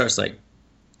 And he starts, like,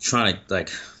 trying to, like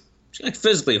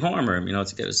physically harm her,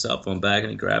 to get his cell phone back.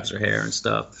 And he grabs her hair and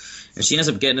stuff. And she ends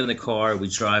up getting in the car. We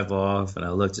drive off, and I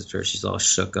looked at her. She's all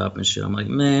shook up and shit. I'm like,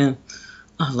 man,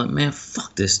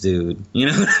 fuck this dude. You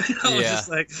know what I mean?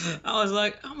 I was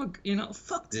like,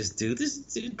 fuck this dude. This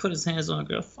dude put his hands on a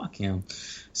girl. Fuck him.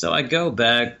 So I go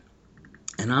back,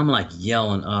 and I'm like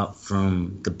yelling up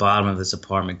from the bottom of this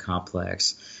apartment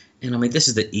complex. And this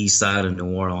is the east side of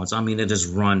New Orleans. It is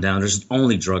run down. There's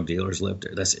only drug dealers live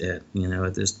there. That's it,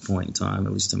 at this point in time,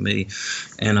 at least to me.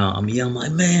 And I'm yelling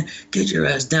like, man, get your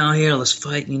ass down here. Let's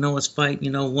fight. Let's fight.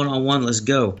 One-on-one. Let's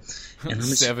go. And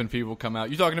 7 people come out.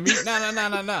 You talking to me?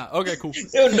 No. Okay, cool.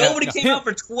 Dude, nobody came out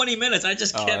for 20 minutes. I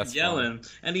just kept yelling.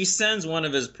 Fun. And he sends one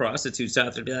of his prostitutes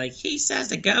out there to be like, he says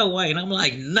to go away. And I'm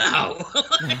like, no.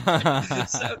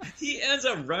 So he ends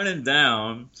up running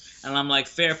down. And I'm like,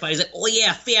 fair fight. He's like, oh,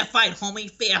 yeah, fair fight, homie,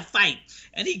 fair fight.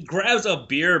 And he grabs a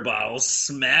beer bottle,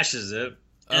 smashes it,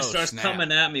 and starts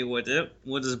coming at me with it,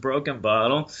 with his broken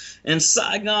bottle. And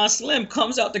Saigon Slim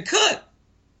comes out the cut.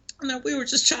 No, we were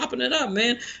just chopping it up,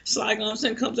 man. Saigon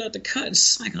then comes out the cut, and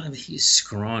Saigon, he's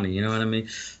scrawny, you know what I mean?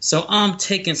 So I'm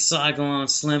taking Saigon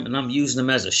Slim, and I'm using him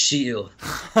as a shield.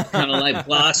 Kind of like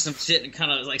block some shit and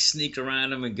kind of like sneak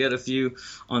around him and get a few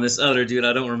on this other dude.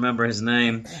 I don't remember his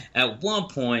name. At one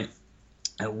point,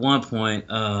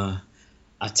 I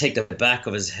take the back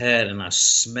of his head and I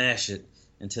smash it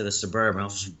into the Suburban. I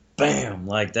was just, bam,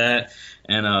 like that.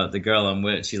 And the girl I'm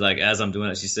with, she like, as I'm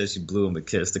doing it, she says she blew him a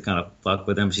kiss to kind of fuck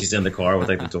with him. She's in the car with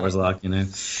like the doors locked, you know.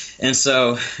 And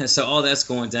so all that's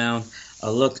going down. I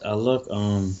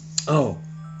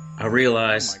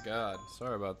realized. Oh my God,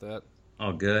 sorry about that.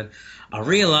 Oh, good. I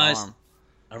realized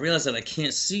that I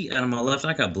can't see out of my left eye.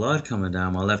 I got blood coming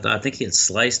down my left eye. I think he had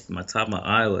sliced my top of my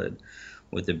eyelid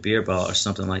with a beer bottle or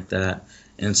something like that.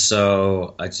 And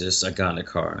so I got in the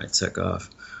car and I took off.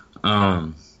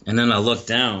 And then I looked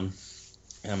down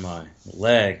at my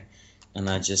leg, and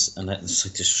it's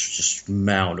like this just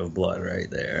mound of blood right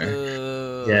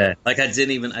there. Yeah, like I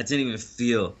didn't even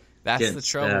feel. That's the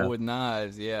trouble with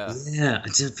knives. Yeah. Yeah, I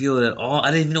didn't feel it at all. I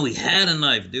didn't even know he had a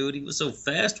knife, dude. He was so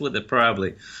fast with it,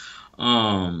 probably.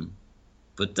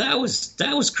 But that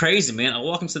was crazy, man. I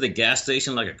walked into the gas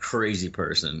station like a crazy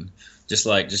person. Just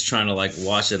trying to like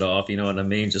wash it off, you know what I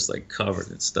mean? Just like covered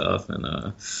and stuff, and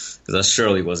because I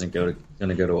surely wasn't gonna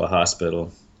go to a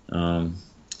hospital. But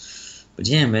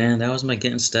yeah, man, that was my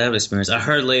getting stabbed experience. I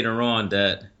heard later on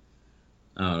that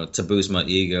to boost my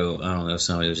ego, I don't know,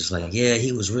 somebody was just like, yeah,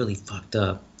 he was really fucked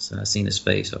up. So I seen his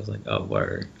face. I was like, oh,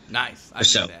 word. Nice. I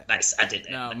did that. Nice. I did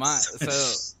that. No,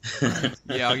 nice.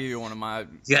 Yeah, I'll give you one of my.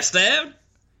 You got stabbed?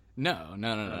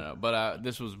 No. But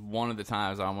this was one of the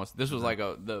times this was like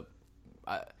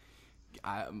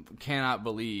I cannot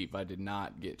believe I did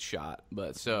not get shot.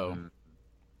 But so,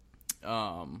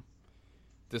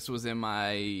 this was in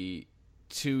my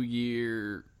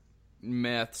 2-year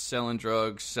meth, selling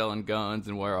drugs, selling guns,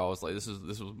 and where I was like, this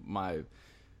was my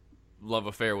love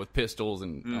affair with pistols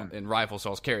and rifles. So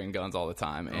I was carrying guns all the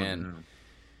time, and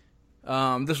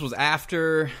this was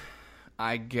after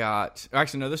I got.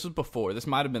 Actually, no, this was before. This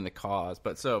might have been the cause,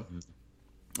 but so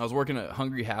I was working at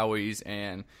Hungry Howie's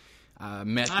and.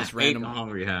 Met this random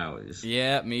Hungry Howie's.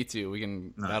 Yeah, me too. We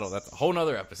can that's a whole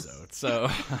nother episode. So,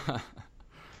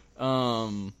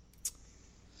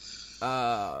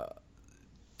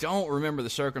 don't remember the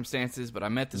circumstances, but I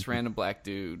met this random black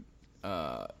dude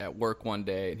at work one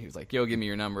day, and he was like, "Yo, give me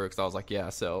your number," because I was like, "Yeah, I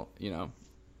sell,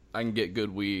 I can get good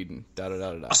weed and da da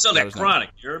da da." I sell that chronic.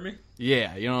 You heard me?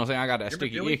 Yeah, you know what I'm saying. I got that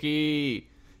sticky icky.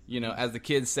 As the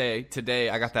kids say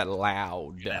today, I got that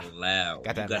loud. Got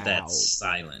that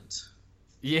silent.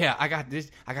 Yeah, I got this.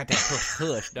 I got that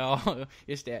hush, dog.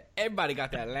 It's that everybody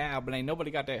got that loud, but ain't nobody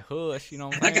got that hush. You know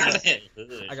what I'm saying?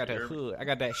 I got that hush. I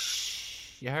got that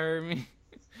shh. You heard me?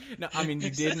 No, I mean you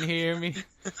didn't hear me.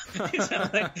 You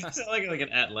sound like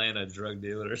an Atlanta drug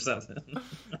dealer or something.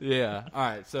 Yeah. All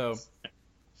right. So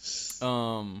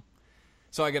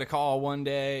I get a call one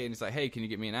day, and he's like, "Hey, can you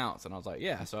get me an ounce?" And I was like,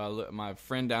 "Yeah." So my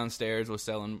friend downstairs was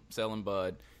selling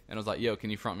bud, and I was like, "Yo, can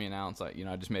you front me an ounce? Like,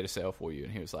 I just made a sale for you."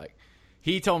 And he was like,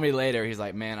 he told me later, he's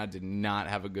like, "Man, I did not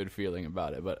have a good feeling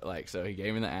about it," but like, so he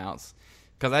gave me the ounce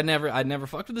because I'd never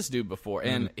fucked with this dude before,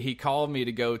 and he called me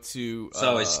to go to. It's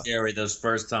always scary those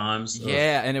first times.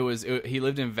 Yeah, and he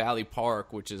lived in Valley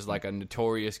Park, which is like a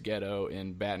notorious ghetto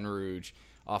in Baton Rouge,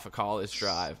 off of College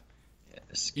Drive.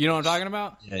 You know what I'm talking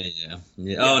about? Yeah.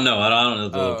 Oh no, I don't know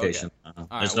the location. Okay.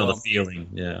 I just know the feeling.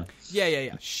 Yeah.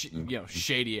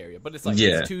 Shady area, but it's like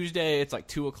it's Tuesday. It's like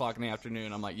 2:00 in the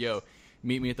afternoon. I'm like, "Yo,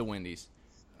 meet me at the Wendy's,"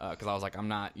 because I was like, "I'm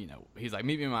not." He's like,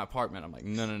 "Meet me in my apartment." I'm like,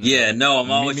 "No." Yeah, no,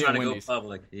 I'm always trying to go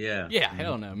public. Yeah. Yeah,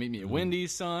 hell no. Meet me at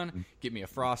Wendy's, son. Get me a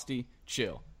Frosty.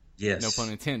 Chill. Yes. No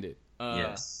pun intended.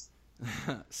 Yes.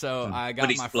 So I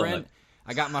got my friend.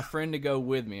 I got my friend to go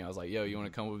with me. I was like, "Yo, you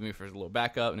want to come with me for a little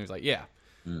backup?" And he was like, "Yeah."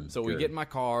 So we get in my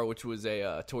car, which was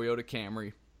a Toyota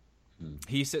Camry.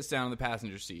 He sits down in the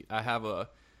passenger seat. I have a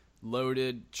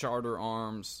loaded Charter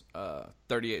Arms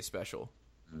 38 Special,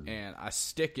 and I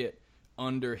stick it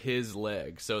under his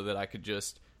leg so that I could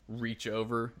just reach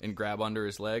over and grab under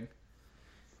his leg.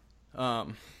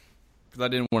 Because I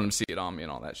didn't want him to see it on me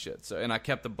and all that shit. So, and I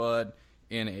kept the bud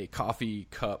in a coffee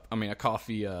cup. I mean, a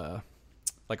coffee,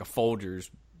 like a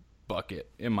Folgers bucket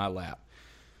in my lap.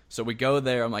 So we go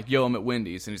there. I'm like, "Yo, I'm at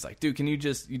Wendy's," and he's like, "Dude, can you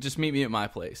just meet me at my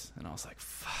place?" And I was like,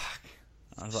 "Fuck."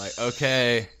 I was like,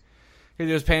 "Okay." Because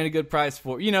he was paying a good price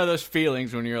for those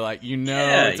feelings when you're like, it's a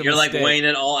you're mistake. Like weighing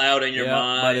it all out in your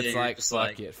mind, but it's like,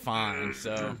 fuck it, fine.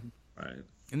 So, right.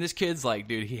 And this kid's like,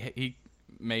 dude, he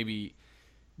maybe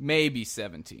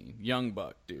 17, young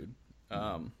buck, dude.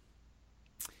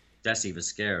 That's even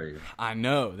scarier. I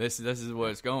know. This is where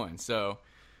it's going. So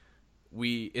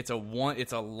it's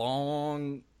a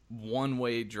long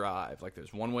one-way drive. Like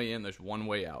there's one way in, there's one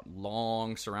way out.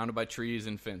 Long, surrounded by trees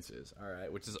and fences. All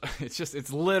right, which is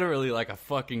it's literally like a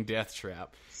fucking death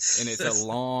trap. And it's a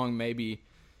long, maybe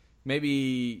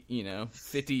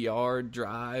 50-yard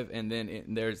drive, and then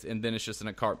it's just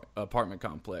an apartment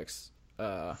complex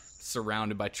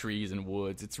surrounded by trees and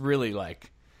woods. It's really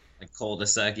like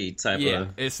cul-de-sac-y type of.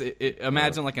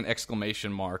 Imagine like an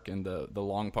exclamation mark, and the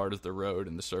long part is the road,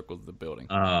 and the circle is the building.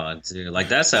 Oh, dude, like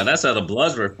that's how the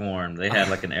Bloods were formed. They had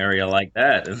like an area like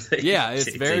that.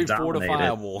 It's very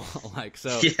fortifiable. Like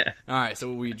so. Yeah. All right,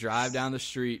 so we drive down the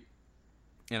street,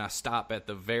 and I stop at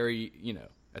the very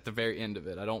end of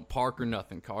it. I don't park or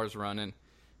nothing. Car's running,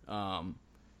 and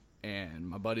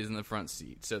my buddy's in the front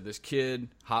seat. So this kid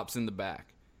hops in the back.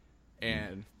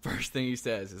 And first thing he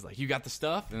says is like, "You got the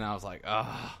stuff?" And I was like,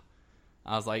 "Ah."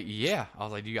 I was like, "Yeah." I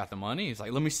was like, "Do you got the money?" He's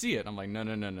like, "Let me see it." I'm like, "No."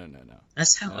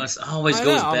 That's how it always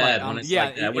goes bad when it's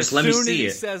like that. As let me soon see as it.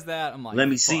 he says that, I'm like, "Let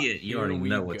me see it." You here already we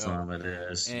know what go. time it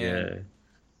is. And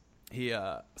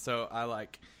so I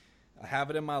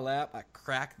have it in my lap. I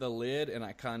crack the lid, and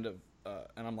I kind of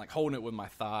and I'm like holding it with my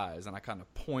thighs, and I kind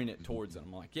of point it towards him.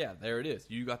 I'm like, "Yeah, there it is.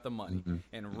 You got the money."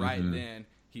 And right then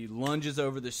he lunges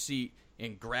over the seat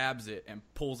and grabs it and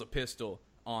pulls a pistol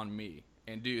on me.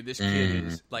 And dude, this kid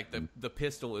is like the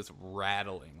pistol is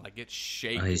rattling, like it's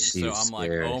shaking. So I'm like,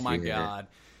 oh my god,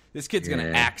 this kid's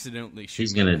gonna accidentally shoot.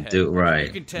 He's me in gonna the head. do right.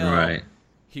 You can tell right.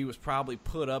 he was probably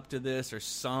put up to this or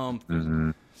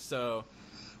something. So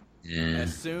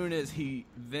as soon as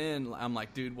I'm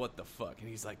like, dude, what the fuck? And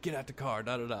he's like, get out the car,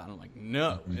 da da da. And I'm like,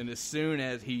 no. And as soon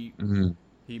as he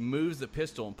moves the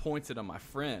pistol and points it on my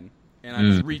friend. And I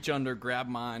just reach under, grab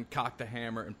mine, cock the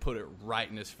hammer, and put it right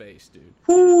in his face, dude.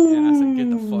 And I said, get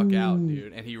the fuck out,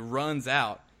 dude. And he runs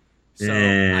out. So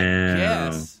I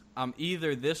guess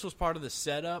either this was part of the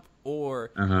setup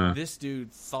or this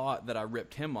dude thought that I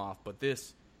ripped him off. But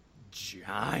this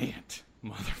giant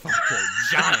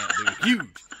motherfucker, dude, huge,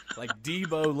 like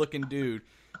Debo-looking dude,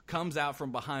 comes out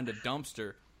from behind a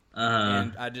dumpster.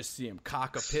 And I just see him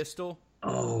cock a pistol.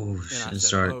 Oh, and I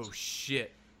said, oh,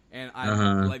 shit. And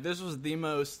I this was the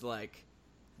most like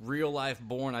real life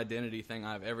born identity thing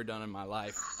I've ever done in my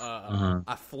life.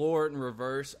 I floor it in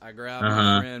reverse. I grab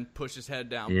my friend, push his head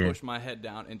down, push my head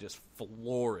down, and just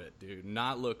floor it, dude.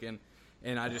 Not looking,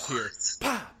 and I just hear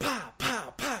pow, pow,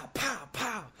 pow, pow, pow,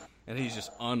 pow, and he's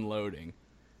just unloading.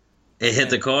 It hit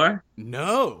the car?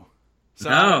 No.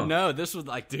 So no, this was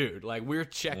like, dude, like we're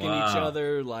checking each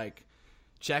other, like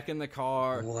checking the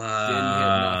car. Wow. Didn't hit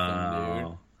nothing,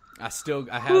 dude. I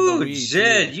had the lead.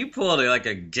 Jed, you pulled like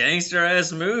a gangster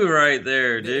ass move right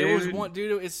there, dude. It was one,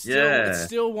 dude. It's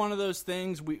still one of those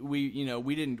things. We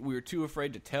were too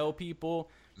afraid to tell people.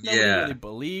 Nobody really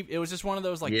believed. It was just one of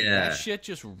those like that shit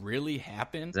just really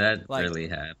happened. That really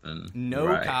happened.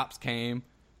 No cops came.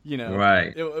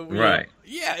 Right.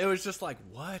 Yeah, it was just like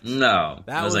what? No,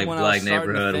 that was like when Black I was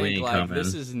Neighborhood. To think, We ain't like, coming.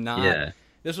 This is not. Yeah.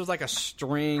 This was like a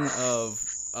string of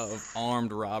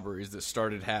armed robberies that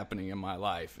started happening in my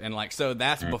life. And like, so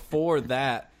that's before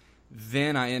that,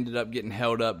 then I ended up getting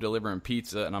held up delivering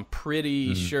pizza. And I'm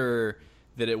pretty sure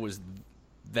that it was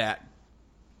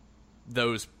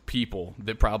those people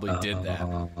that probably did that.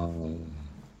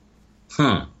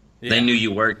 Huh. Yeah. They knew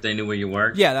you worked. They knew where you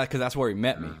worked. Yeah, because that's where he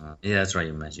met me. Yeah, that's right.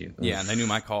 He met you. Yeah, and they knew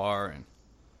my car. And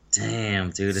damn,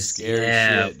 dude, it's scary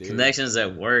shit, dude. Connections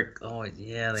at work. Oh,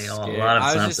 yeah, they all a Scary. lot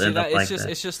of times end up like that. that.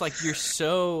 It's just like you're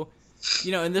so,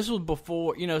 and this was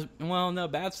before, well, no,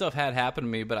 bad stuff had happened to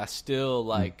me, but I still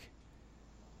like.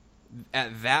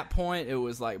 At that point, it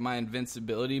was like my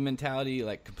invincibility mentality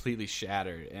like completely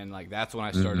shattered, and like that's when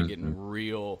I started getting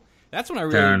real. That's when I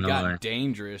really paranoid. Got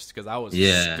dangerous because I was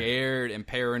scared and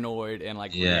paranoid and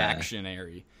like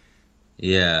reactionary.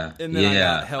 Yeah, and then I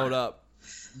got held up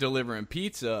delivering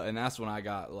pizza, and that's when I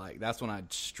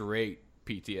straight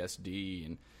PTSD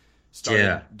and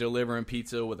started delivering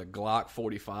pizza with a Glock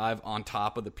 45 on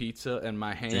top of the pizza and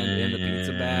my hand in the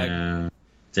pizza bag.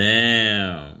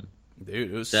 Damn.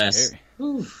 Dude, it was scary.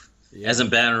 Yeah. That's in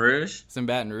Baton Rouge? It's in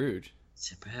Baton Rouge.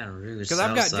 It's in Baton Rouge. Because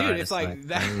I've got, dude, it's like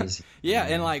that. Crazy. Yeah,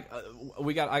 and like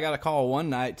I got a call one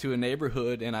night to a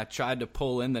neighborhood, and I tried to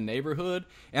pull in the neighborhood,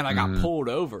 and I got pulled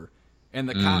over. And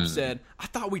the cop said, I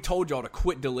thought we told y'all to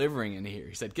quit delivering in here.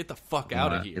 He said, get the fuck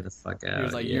out of here. Get the fuck out. He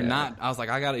was like, you're not. I was like,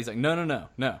 I got it. He's like, no.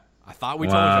 I thought we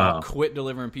told y'all to quit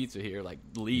delivering pizza here. Like,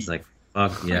 leave. He's like,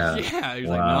 fuck yeah. Yeah, he was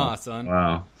like, nah, son.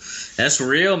 Wow. That's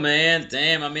real, man.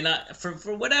 Damn. I mean,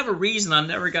 for whatever reason, I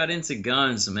never got into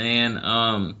guns, man.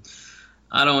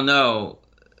 I don't know.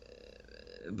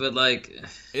 but like,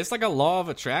 it's like a law of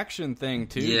attraction thing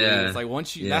too. Yeah, dude. It's like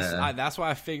once you that's why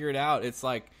I figured out. It's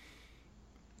like,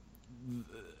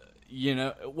 you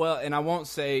know, well, and I won't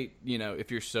say, you know,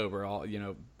 if you're sober, all, you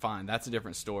know, fine, that's a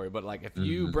different story. But like, if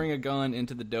you bring a gun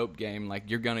into the dope game, like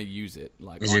you're gonna use it,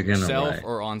 like on yourself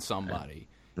or on somebody,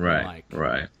 right? Like,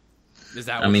 right. Is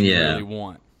that what you really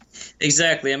want?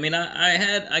 Exactly. I mean,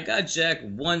 I got jacked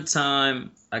one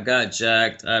time. I got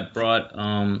jacked. I brought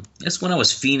that's when I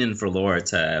was fiending for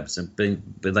Lortabs and been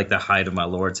like the height of my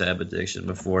Lortab addiction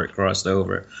before it crossed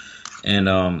over.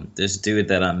 And this dude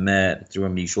that I met through a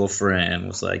mutual friend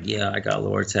was like, "Yeah, I got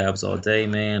Lortabs all day,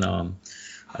 man.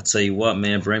 I tell you what,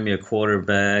 man, bring me a quarter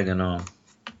bag and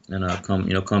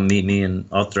come meet me, and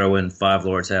I'll throw in 5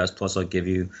 Lortabs plus I'll give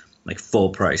you like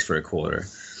full price for a quarter."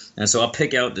 And so I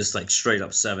pick out this like straight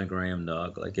up 7 gram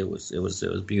dog. Like it was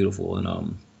beautiful.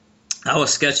 And I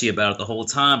was sketchy about it the whole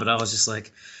time, but I was just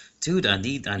like, dude, I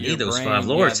need those 5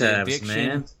 Lortabs,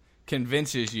 man.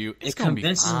 Convinces you it's gonna be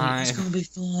fine. It's gonna be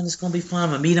fun. It's gonna be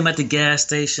fun. I meet him at the gas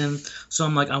station. So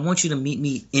I'm like, I want you to meet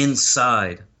me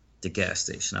inside the gas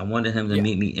station. I wanted him to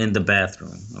meet me in the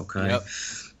bathroom. Okay. Yep.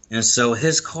 And so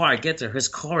his car, I get there, his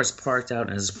car is parked out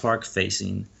and is parked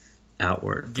facing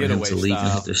outward for him to leave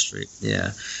and hit the street.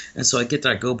 Yeah. And so I get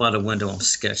there, I go by the window, I'm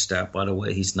sketched out by the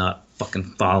way he's not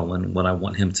fucking following what I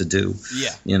want him to do.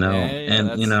 Yeah. You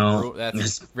know,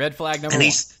 that's red flag number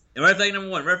 1. Red flag number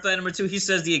 1. Red flag number 2, he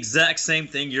says the exact same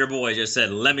thing your boy just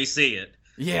said, "Let me see it."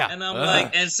 Yeah. And I'm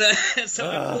like, and so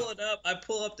I pull it up. I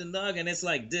pull up the nug, and it's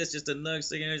like this, just a nug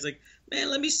sticking there. He's like, "Man,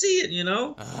 let me see it," you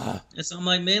know? And so I'm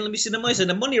like, "Man, let me see the money." I said,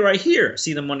 "The money right here.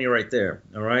 See the money right there,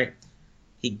 all right?"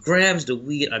 He grabs the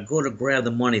weed. I go to grab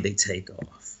the money. They take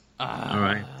off. All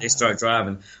right. They start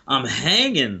driving. I'm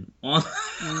hanging on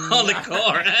the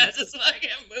car as it's like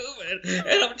moving.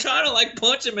 And I'm trying to like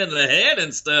punch him in the head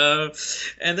and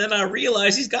stuff. And then I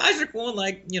realize these guys are going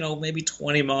like, you know, maybe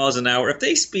 20 miles an hour. If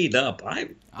they speed up, I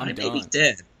may be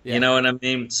dead. Yeah. You know what I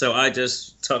mean? So I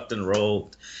just tucked and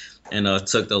rolled and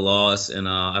took the loss. And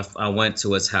I went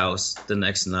to his house the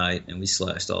next night and we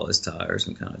slashed all his tires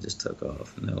and kind of just took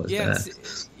off. And that was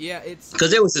that. It's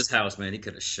because it was his house, man. He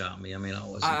could have shot me. I mean,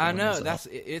 I know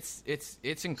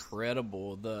it's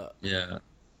incredible. The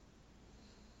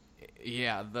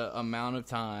amount of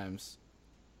times,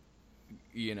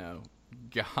 you know,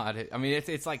 God, I mean,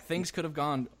 it's like things could have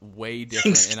gone way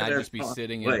different, and I'd just be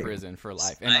sitting in prison for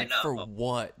life. And like, for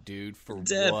what, dude? For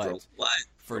what?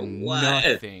 For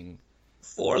nothing.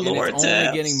 For Lord, it's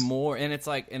only getting more, and it's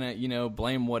like, you know,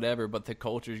 blame whatever, but the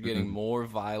culture's getting more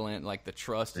violent. Like the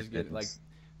trust is getting like.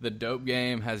 The dope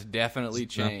game has definitely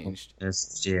changed.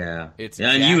 It's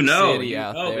and you know,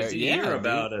 out there. Because you hear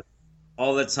about it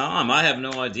all the time. I have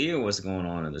no idea what's going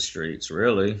on in the streets,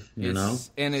 really. You know,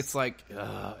 and it's like,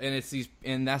 and it's these,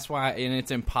 and that's why, and it's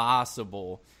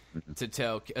impossible to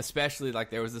tell. Especially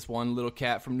like there was this one little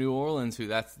cat from New Orleans who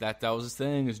that was his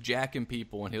thing, is jacking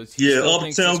people, and he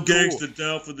uptown gangster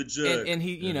down for the jack, and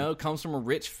he you know comes from a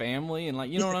rich family, and like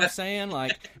you know what I'm saying,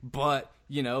 like but.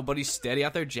 You know, but he's steady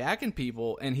out there jacking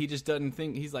people, and he just doesn't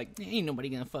think, he's like, ain't nobody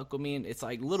gonna fuck with me. And it's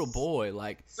like, little boy,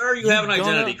 like, sir, you have an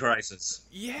identity crisis.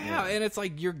 Yeah, and it's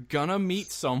like you're gonna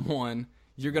meet someone,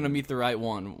 you're gonna meet the right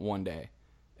one day,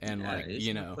 and like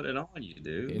you know, put it on you,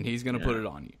 dude, and he's gonna put it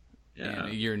on you. Yeah,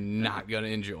 and you're not gonna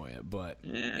enjoy it, but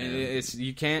it's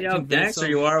you can't. See how gangster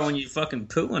you are when you fucking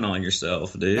pooing on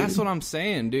yourself, dude. That's what I'm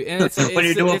saying, dude. And it's when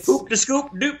you're doing poop to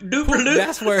scoop, doop doop.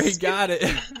 That's where he got it.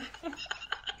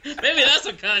 Maybe that's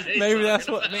what Kanye. Maybe that's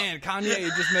what about. Man.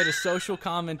 Kanye just made a social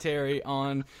commentary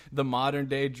on the modern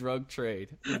day drug trade.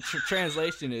 The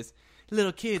translation is,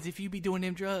 "Little kids, if you be doing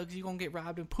them drugs, you gonna get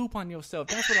robbed and poop on yourself."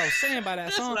 That's what I was saying by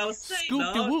that song. That's what I was saying.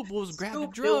 Scoop the whoop was grab the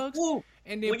drugs,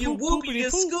 and then when you whoop, you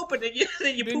get scoop, and then you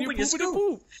poop and you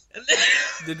scoop.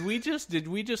 Did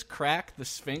we just crack the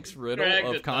Sphinx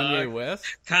riddle of Kanye West?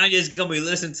 Kanye's gonna be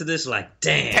listening to this like,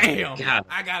 damn, God.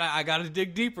 I gotta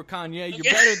dig deeper, Kanye. You're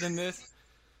better than this.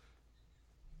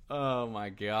 Oh my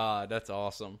God, that's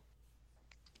awesome.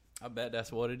 I bet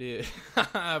that's what it is.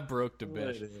 I broke the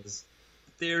Besh.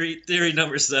 Theory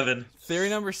number 7. Theory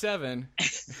number 7.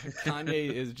 Kanye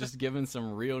is just giving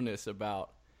some realness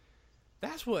about.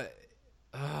 That's what,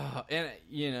 and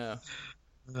you know,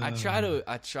 I try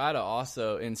to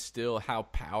also instill how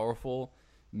powerful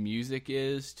music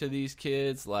is to these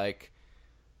kids, like,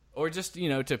 or just you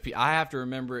know, I have to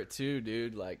remember it too,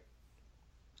 dude. Like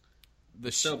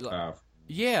so powerful.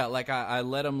 Yeah, like I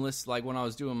let them listen, like when I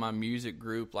was doing my music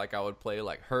group, like I would play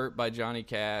like Hurt by Johnny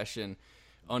Cash and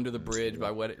Under the Bridge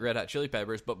by Red Hot Chili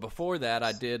Peppers. But before that,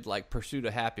 I did like Pursuit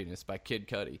of Happiness by Kid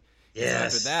Cudi. Yes. And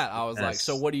after that, I was like,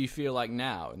 so what do you feel like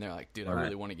now? And they're like, dude, I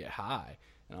really want to get high.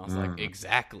 And I was like,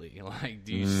 exactly. Like,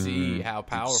 do you see how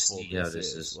powerful this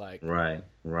is? Like, right.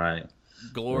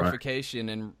 Glorification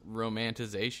and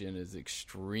romanticization is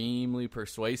extremely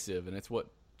persuasive, and it's what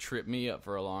tripped me up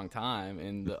for a long time.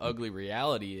 And the ugly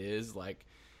reality is, like,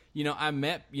 you know, I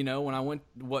met, you know, when I went,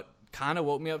 what kind of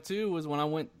woke me up too was when I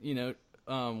went, you know,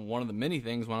 one of the many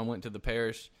things when I went to the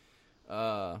parish,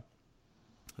 the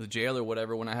jail or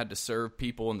whatever, when I had to serve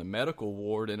people in the medical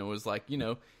ward, and it was like, you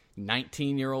know,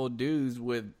 19-year-old dudes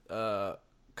with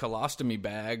colostomy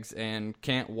bags and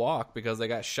can't walk because they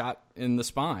got shot in the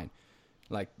spine.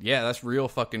 Like, yeah, that's real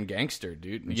fucking gangster,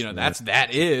 dude. You know,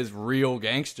 that is real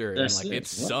gangster, and like it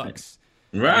sucks.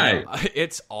 Right. You know,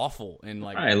 it's awful, and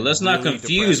like, right. Let's really not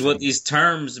confuse depressing. what these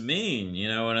terms mean. You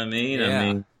know what I mean? Yeah. I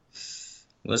mean,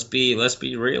 let's be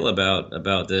real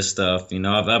about this stuff. You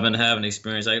know, I've been having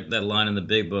experience like that line in the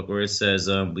Big Book where it says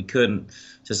we couldn't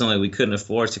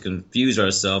afford to confuse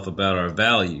ourselves about our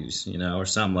values, you know, or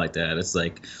something like that. It's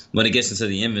like when it gets into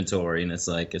the inventory, and it's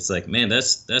like man,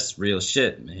 that's real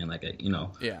shit, man. Like,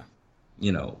 Yeah.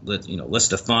 Let's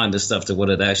define this stuff to what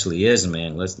it actually is,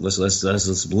 man. Let's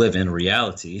live in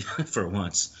reality for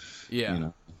once. Yeah. You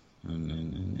know,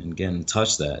 and again,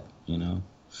 touch that. You know.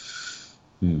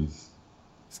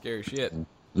 Scary shit.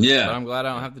 Yeah. But I'm glad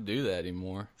I don't have to do that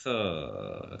anymore.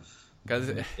 And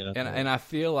I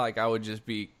feel like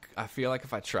I feel like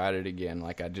if I tried it again,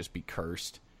 like I'd just be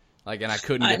cursed. Like, and I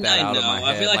couldn't get that out of my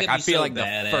head. I feel like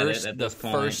the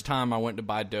first time I went to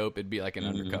buy dope, it'd be like an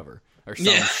undercover or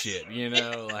some shit, you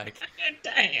know, like.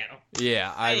 Damn.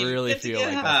 Yeah, I really feel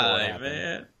like that's what happened.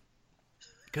 Man.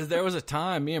 Because there was a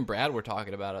time, me and Brad were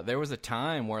talking about it. There was a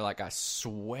time where, like, I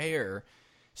swear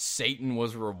Satan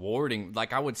was rewarding.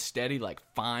 Like, I would steady like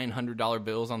fine $100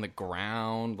 bills on the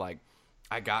ground. Like,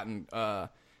 I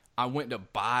went to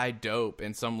buy dope,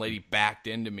 and some lady backed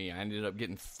into me. I ended up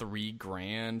getting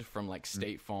 $3,000 from like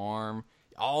State Farm.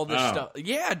 All this stuff.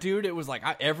 Yeah, dude, it was like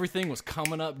everything was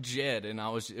coming up Jed, and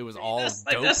it was all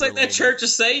dope. That's like that Church of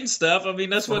Satan stuff. I mean,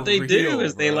 that's what they do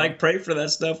is they like pray for that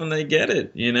stuff and they get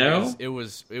it, you know? It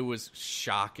was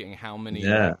shocking how many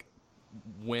like,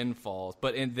 windfalls.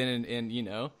 But then you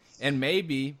know, and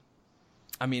maybe,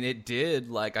 I mean, it did,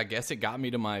 like, I guess it got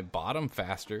me to my bottom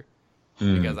faster.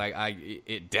 Because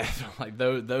it definitely, like,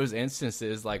 those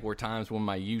instances, like, were times when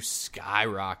my use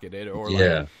skyrocketed, or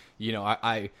like, you know,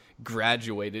 I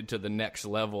graduated to the next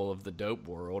level of the dope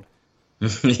world.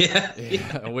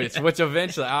 Which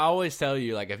eventually, I always tell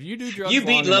you, like, if you do drugs, you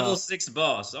beat long level enough, 6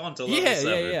 boss on to level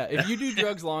 7. Yeah. If you do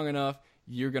drugs long enough,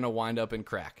 you're gonna wind up in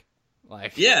crack.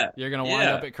 Like, you're gonna wind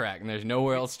up at crack, and there's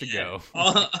nowhere else to go.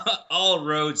 All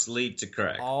roads lead to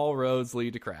crack. All roads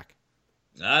lead to crack.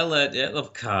 I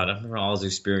remember all his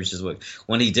experiences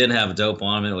when he didn't have dope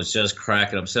on him, and it was just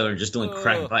crack, and I'm sitting there just doing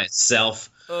crack by itself.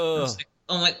 I'm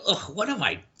like, what am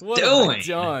I doing? Have I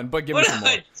done? But give me some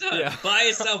more. Yeah. By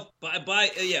itself,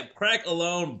 crack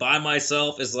alone by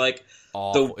myself is like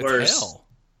awful. The worst.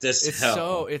 It's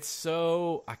hell. It's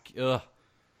so.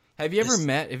 Have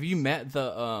you met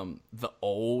the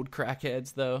old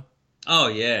crackheads though? Oh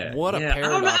yeah. What a paradox. I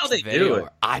don't know how they do it.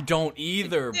 I don't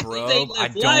either, bro.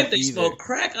 They smoke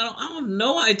crack. I have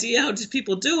no idea how these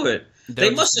people do it.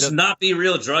 They must just not be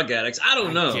real drug addicts. I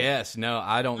don't know. Yes, no,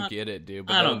 I don't get it, dude.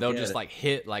 But they'll just like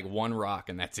hit like one rock,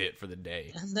 and that's it for the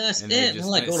day. And that's and it.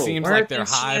 Just, it seems like they're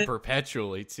high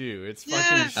perpetually too. It's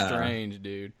fucking strange,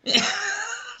 dude.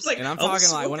 Like, and I'm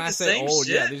talking like when I say old,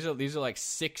 these are like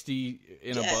 60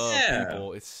 and above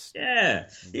people. It's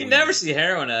you never see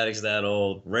heroin addicts that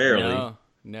old. Rarely.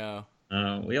 No.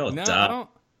 We all die. I don't.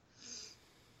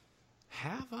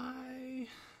 Have I?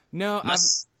 No,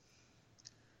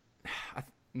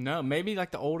 no. Maybe like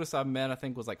the oldest I've met, I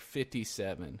think, was like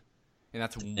 57, and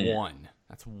that's one.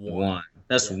 That's one.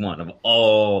 That's one of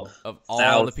all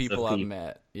the people I've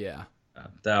met. Yeah.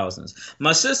 Thousands.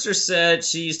 My sister said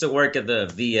she used to work at the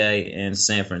VA in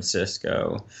San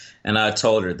Francisco, and I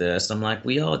told her this. I'm like,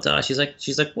 we all die. She's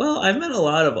like, well, I've met a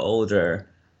lot of older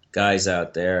guys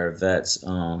out there, vets.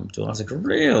 I was like,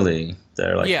 really?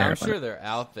 They're like, I'm sure they're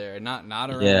out there, not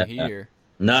around here.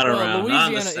 Not around.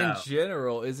 Louisiana in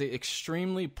general is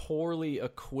extremely poorly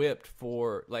equipped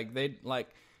for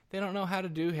they don't know how to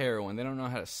do heroin. They don't know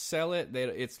how to sell it.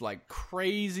 It's like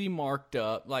crazy marked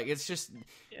up. Like it's just,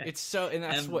 it's so, and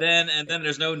that's and then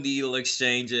there's no needle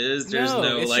exchanges. There's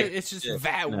it's just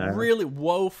really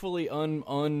woefully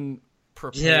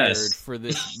unprepared for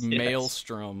this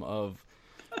maelstrom of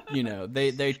you know,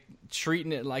 they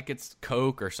treating it like it's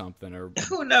Coke or something, or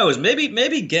who knows? Maybe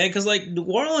gang, because like New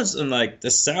Orleans and like the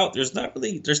South, there's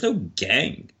no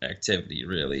gang activity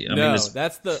really. I mean,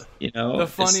 that's the the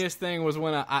funniest thing was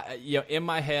when I in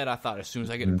my head I thought as soon as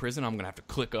I get in prison I'm gonna have to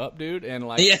click up, dude, and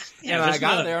like and I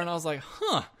got there and I was like,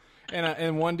 huh.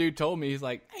 And one dude told me, he's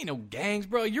like, ain't no gangs,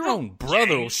 bro. Your own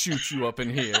brother will shoot you up in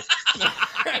here.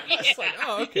 It's like,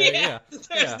 oh, okay, yeah.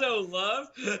 There's no love.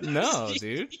 No,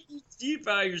 dude. You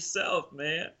by yourself,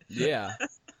 man. Yeah.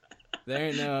 There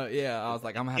ain't no, I was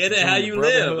like, I'm going to have get to it how you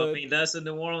live. I mean, mean, that's in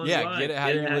New Orleans. Yeah, line. get it how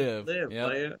you live. Yep.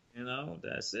 Player. You know,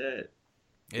 that's it.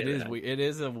 It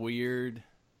is a weird,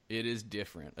 it is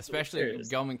different. Especially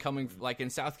coming, like in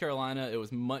South Carolina, it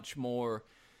was much more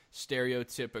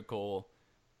stereotypical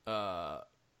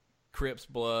Crips,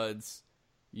 Bloods,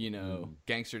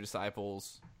 gangster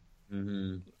disciples,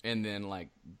 and then like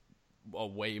a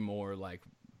way more like,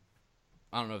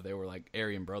 I don't know if they were like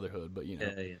Aryan Brotherhood, but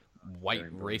white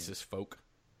Aryan racist folk.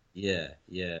 Yeah.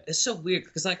 It's so weird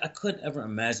because like I couldn't ever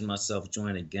imagine myself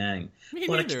joining a gang. Me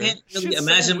but neither. I can't really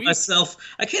imagine myself.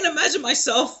 I can't imagine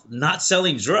myself not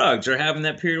selling drugs or having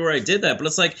that period where I did that. But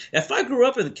it's like if I grew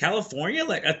up in California,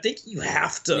 like I think you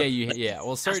have to.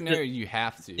 Well, certain areas you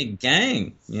have to. A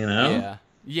gang, Yeah.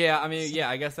 I mean,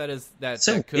 I guess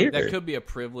that could be a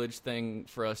privileged thing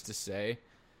for us to say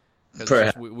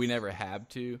because we never have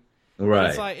to. Right. But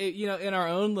it's like in our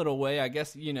own little way, I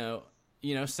guess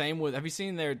same with. Have you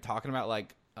seen they're talking about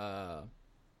like and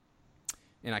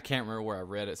I can't remember where I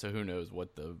read it, so who knows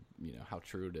what the how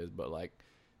true it is, but like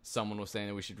someone was saying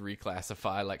that we should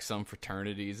reclassify like some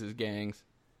fraternities as gangs.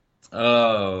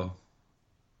 Oh.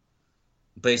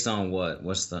 Based on what?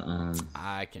 What's the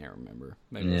I can't remember.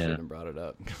 Maybe I shouldn't have brought it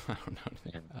up. I don't know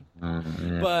anything about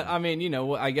it. But I mean,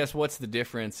 I guess what's the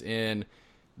difference in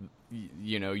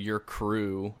your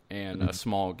crew and a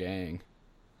small gang?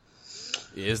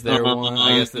 Is there one?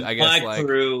 I guess my like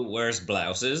crew wears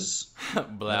blouses.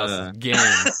 Blouses.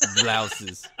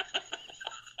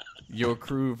 Your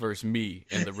crew versus me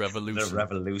in the revolution. The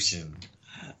revolution.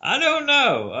 I don't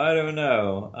know.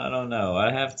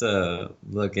 I have to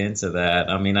look into that.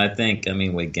 I mean,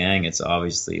 with gang, it's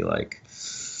obviously like,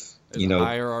 there's a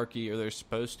hierarchy, or there's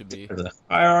supposed to be. There's a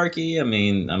hierarchy. I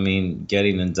mean,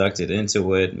 getting inducted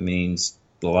into it means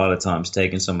a lot of times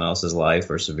taking someone else's life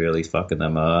or severely fucking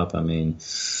them up. I mean,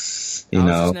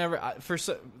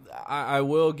 I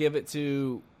will give it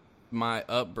to my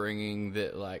upbringing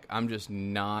that like I'm just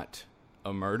not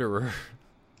a murderer.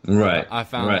 Right. I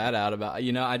found that out about,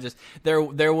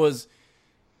 there was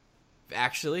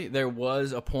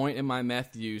a point in my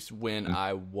meth use when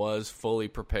I was fully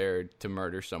prepared to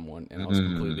murder someone and I was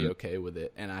completely okay with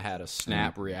it. And I had a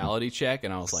snap reality check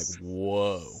and I was like,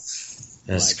 whoa.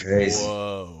 That's crazy.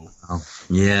 Whoa. Oh,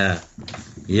 yeah.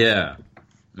 Yeah.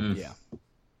 Yeah.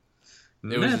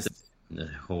 It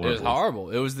was horrible.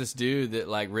 It was this dude that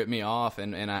like ripped me off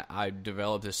and I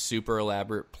developed a super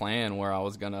elaborate plan where I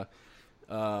was going to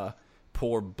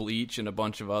pour bleach and a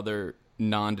bunch of other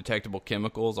non-detectable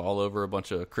chemicals all over a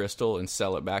bunch of crystal and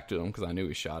sell it back to him because I knew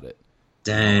he shot it.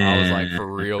 Damn. I was like, for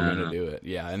real, gonna do it.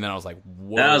 Yeah, and then I was like,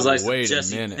 whoa, that was like wait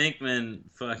Jesse a minute. Pinkman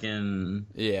fucking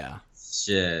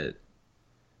shit.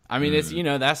 I mean, it's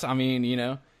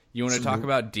you want to talk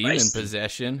about demon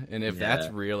possession, and if that's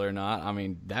real or not. I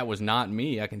mean, that was not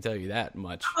me. I can tell you that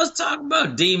much. I was talking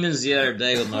about demons the other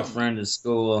day with my friend in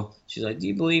school. She's like, "Do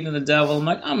you believe in the devil?" I'm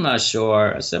like, "I'm not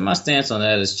sure." I said, "My stance on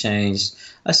that has changed."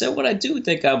 I said, "What I do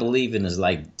think I believe in is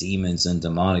like demons and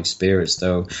demonic spirits,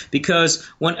 though, because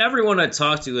when everyone I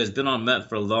talk to has been on meth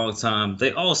for a long time,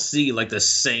 they all see like the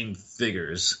same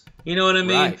figures. You know what I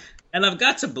mean?" Right. And I've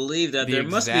got to believe that there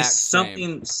must be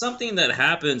something that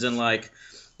happens in like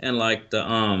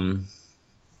the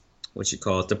what you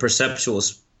call it, the perceptual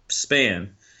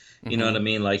span. You know what I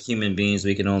mean? Like human beings,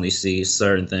 we can only see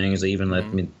certain things.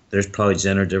 Even there's probably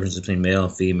gender differences between male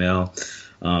and female.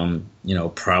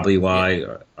 Probably why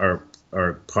our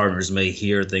partners may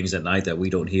hear things at night that we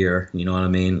don't hear. You know what I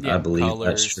mean? Yeah, I believe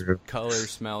that's true. Color,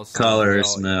 smells.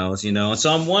 Smells. And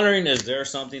so I'm wondering, is there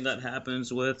something that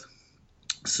happens with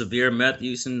severe meth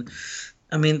use? And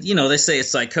I mean, they say it's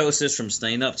psychosis from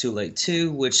staying up too late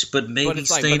too, but maybe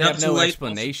staying up too late.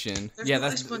 Explanation. There's no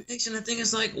explanation. The thing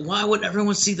is, like, why would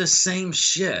everyone see the same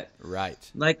shit? Right.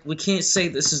 Like, we can't say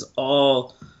this is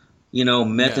all,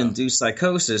 meth-induced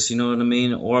psychosis. You know what I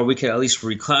mean? Or we can at least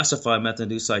reclassify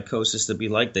meth-induced psychosis to be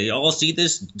like they all see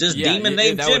this demon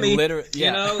named Jimmy. It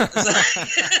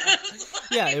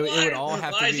would all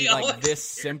have to be like this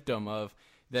symptom of.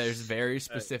 There's very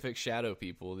specific shadow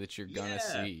people that you're gonna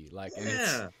see, like,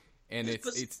 and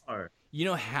it's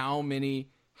how many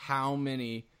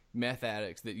meth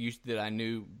addicts that I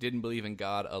knew didn't believe in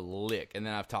God a lick, and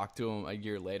then I've talked to them a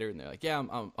year later, and they're like, "Yeah,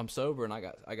 I'm sober, and I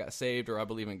got saved, or I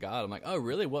believe in God." I'm like, "Oh,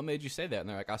 really? What made you say that?" And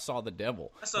they're like, "I saw the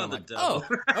devil." I saw the like, devil.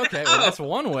 Oh, okay, well that's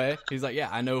one way. He's like, "Yeah,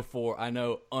 I know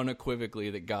unequivocally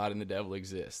that God and the devil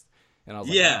exist." And I was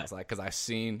like, Yeah. I was like, because I've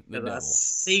seen the devil. I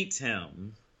seeked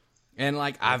him. And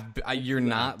like you're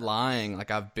not lying.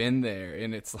 Like I've been there,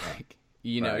 and it's like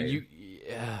you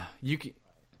can.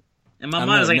 In my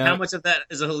mind, it's like how much of that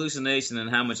is a hallucination, and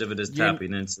how much of it is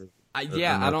tapping into. I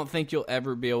don't think you'll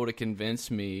ever be able to convince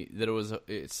me that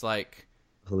it's like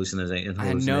hallucination.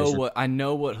 I know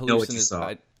what hallucinations.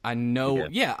 I know.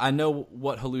 Yeah. I know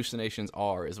what hallucinations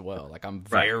are as well. Like I'm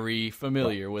very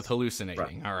familiar with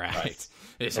hallucinating. All right.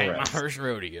 This ain't my first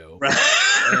rodeo. Right.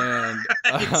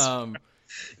 And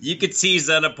you could tease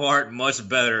that apart much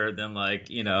better than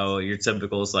your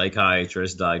typical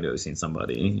psychiatrist diagnosing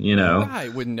somebody. I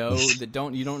would know that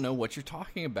you don't know what you're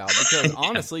talking about, because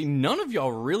honestly, none of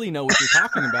y'all really know what you're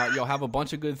talking about. Y'all have a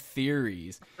bunch of good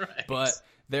theories, but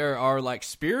there are like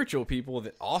spiritual people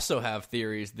that also have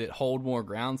theories that hold more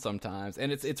ground sometimes,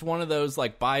 and it's one of those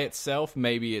like by itself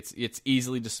maybe it's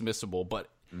easily dismissible, but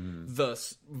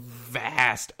the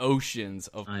vast oceans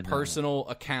of personal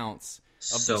accounts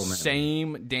of the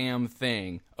same damn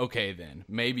thing. Okay, then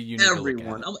maybe you need to look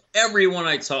at it. Everyone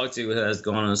I talk to has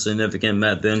gone on a significant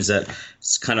meth binge that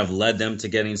kind of led them to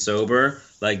getting sober.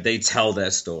 Like they tell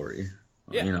that story.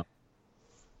 Yeah.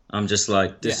 I'm just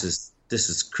like this is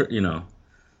This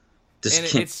and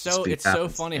it's so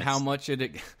funny how much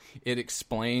it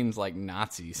explains like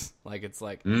Nazis. Like it's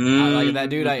like like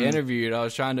that dude I interviewed. I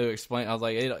was trying to explain. I was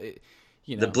like,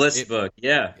 the Blitz book.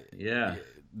 Yeah.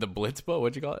 The Blitz book?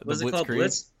 What'd you call it? What's it called?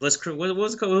 Blitz. What was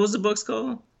it called? What was the book's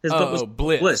called? His book was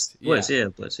Blitz. Blitz. Yeah,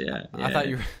 Blitz. Yeah. I thought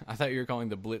you were calling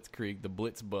the Blitzkrieg the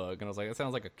Blitz bug, and I was like, that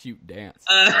sounds like a cute dance.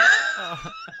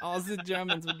 All the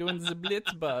Germans were doing the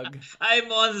Blitz bug.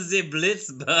 I'm on the Blitz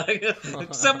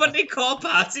bug. Somebody call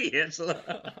Party Hitler.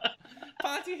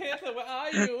 Party Hitler, where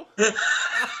are you?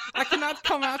 I cannot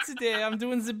come out today. I'm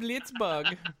doing the Blitz bug.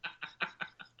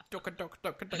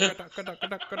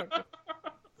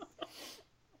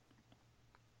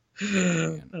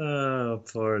 Oh,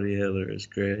 Party Hitler is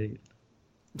great.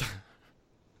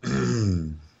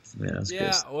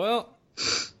 Well,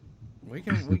 we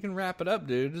can wrap it up,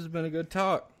 dude. This has been a good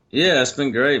talk. Yeah, it's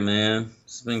been great, man.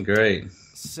 It's been great.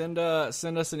 Send us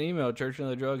an email,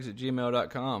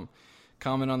 churchandthedrugs@gmail.com.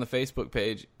 Comment on the Facebook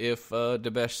page if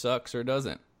Besh sucks or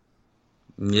doesn't.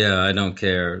 Yeah, I don't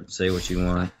care. Say what you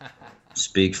want.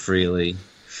 Speak freely.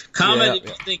 Comment if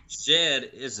you think Jed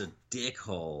is a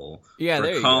dickhole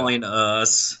for calling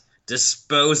us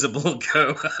disposable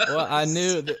co-hosts. Well, I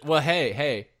knew that. Well,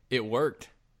 hey, it worked.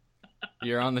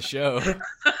 You're on the show.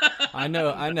 I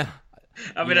know. I mean,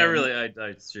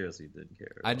 I seriously didn't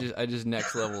care. I just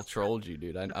next level trolled you,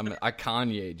 dude. I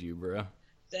Kanye'd you, bro.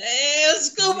 Damn,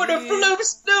 Scuba the Floop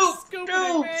Snoop.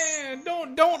 Man,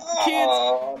 don't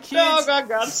kids. Dog, I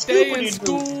got stay in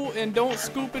school and don't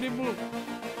scoopity boop.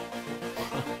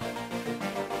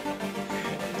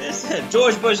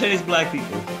 George Bush hates black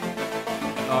people.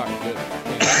 All right, good.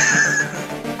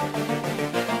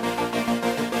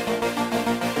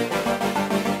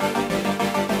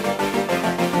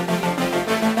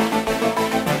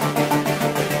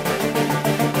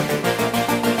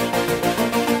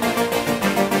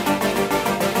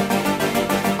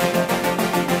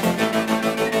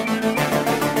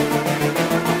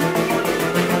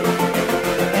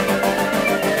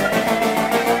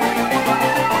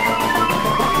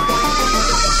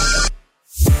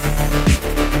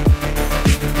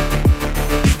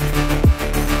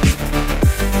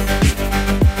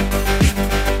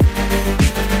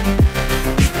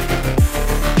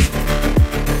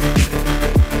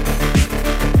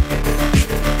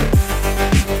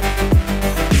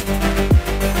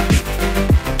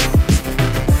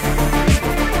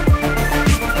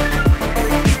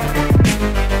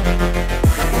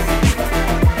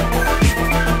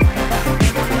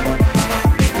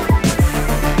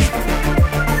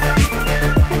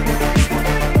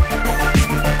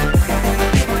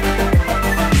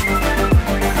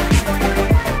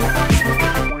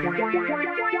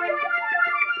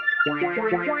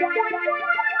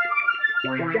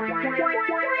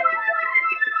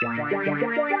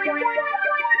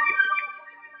 Yeah.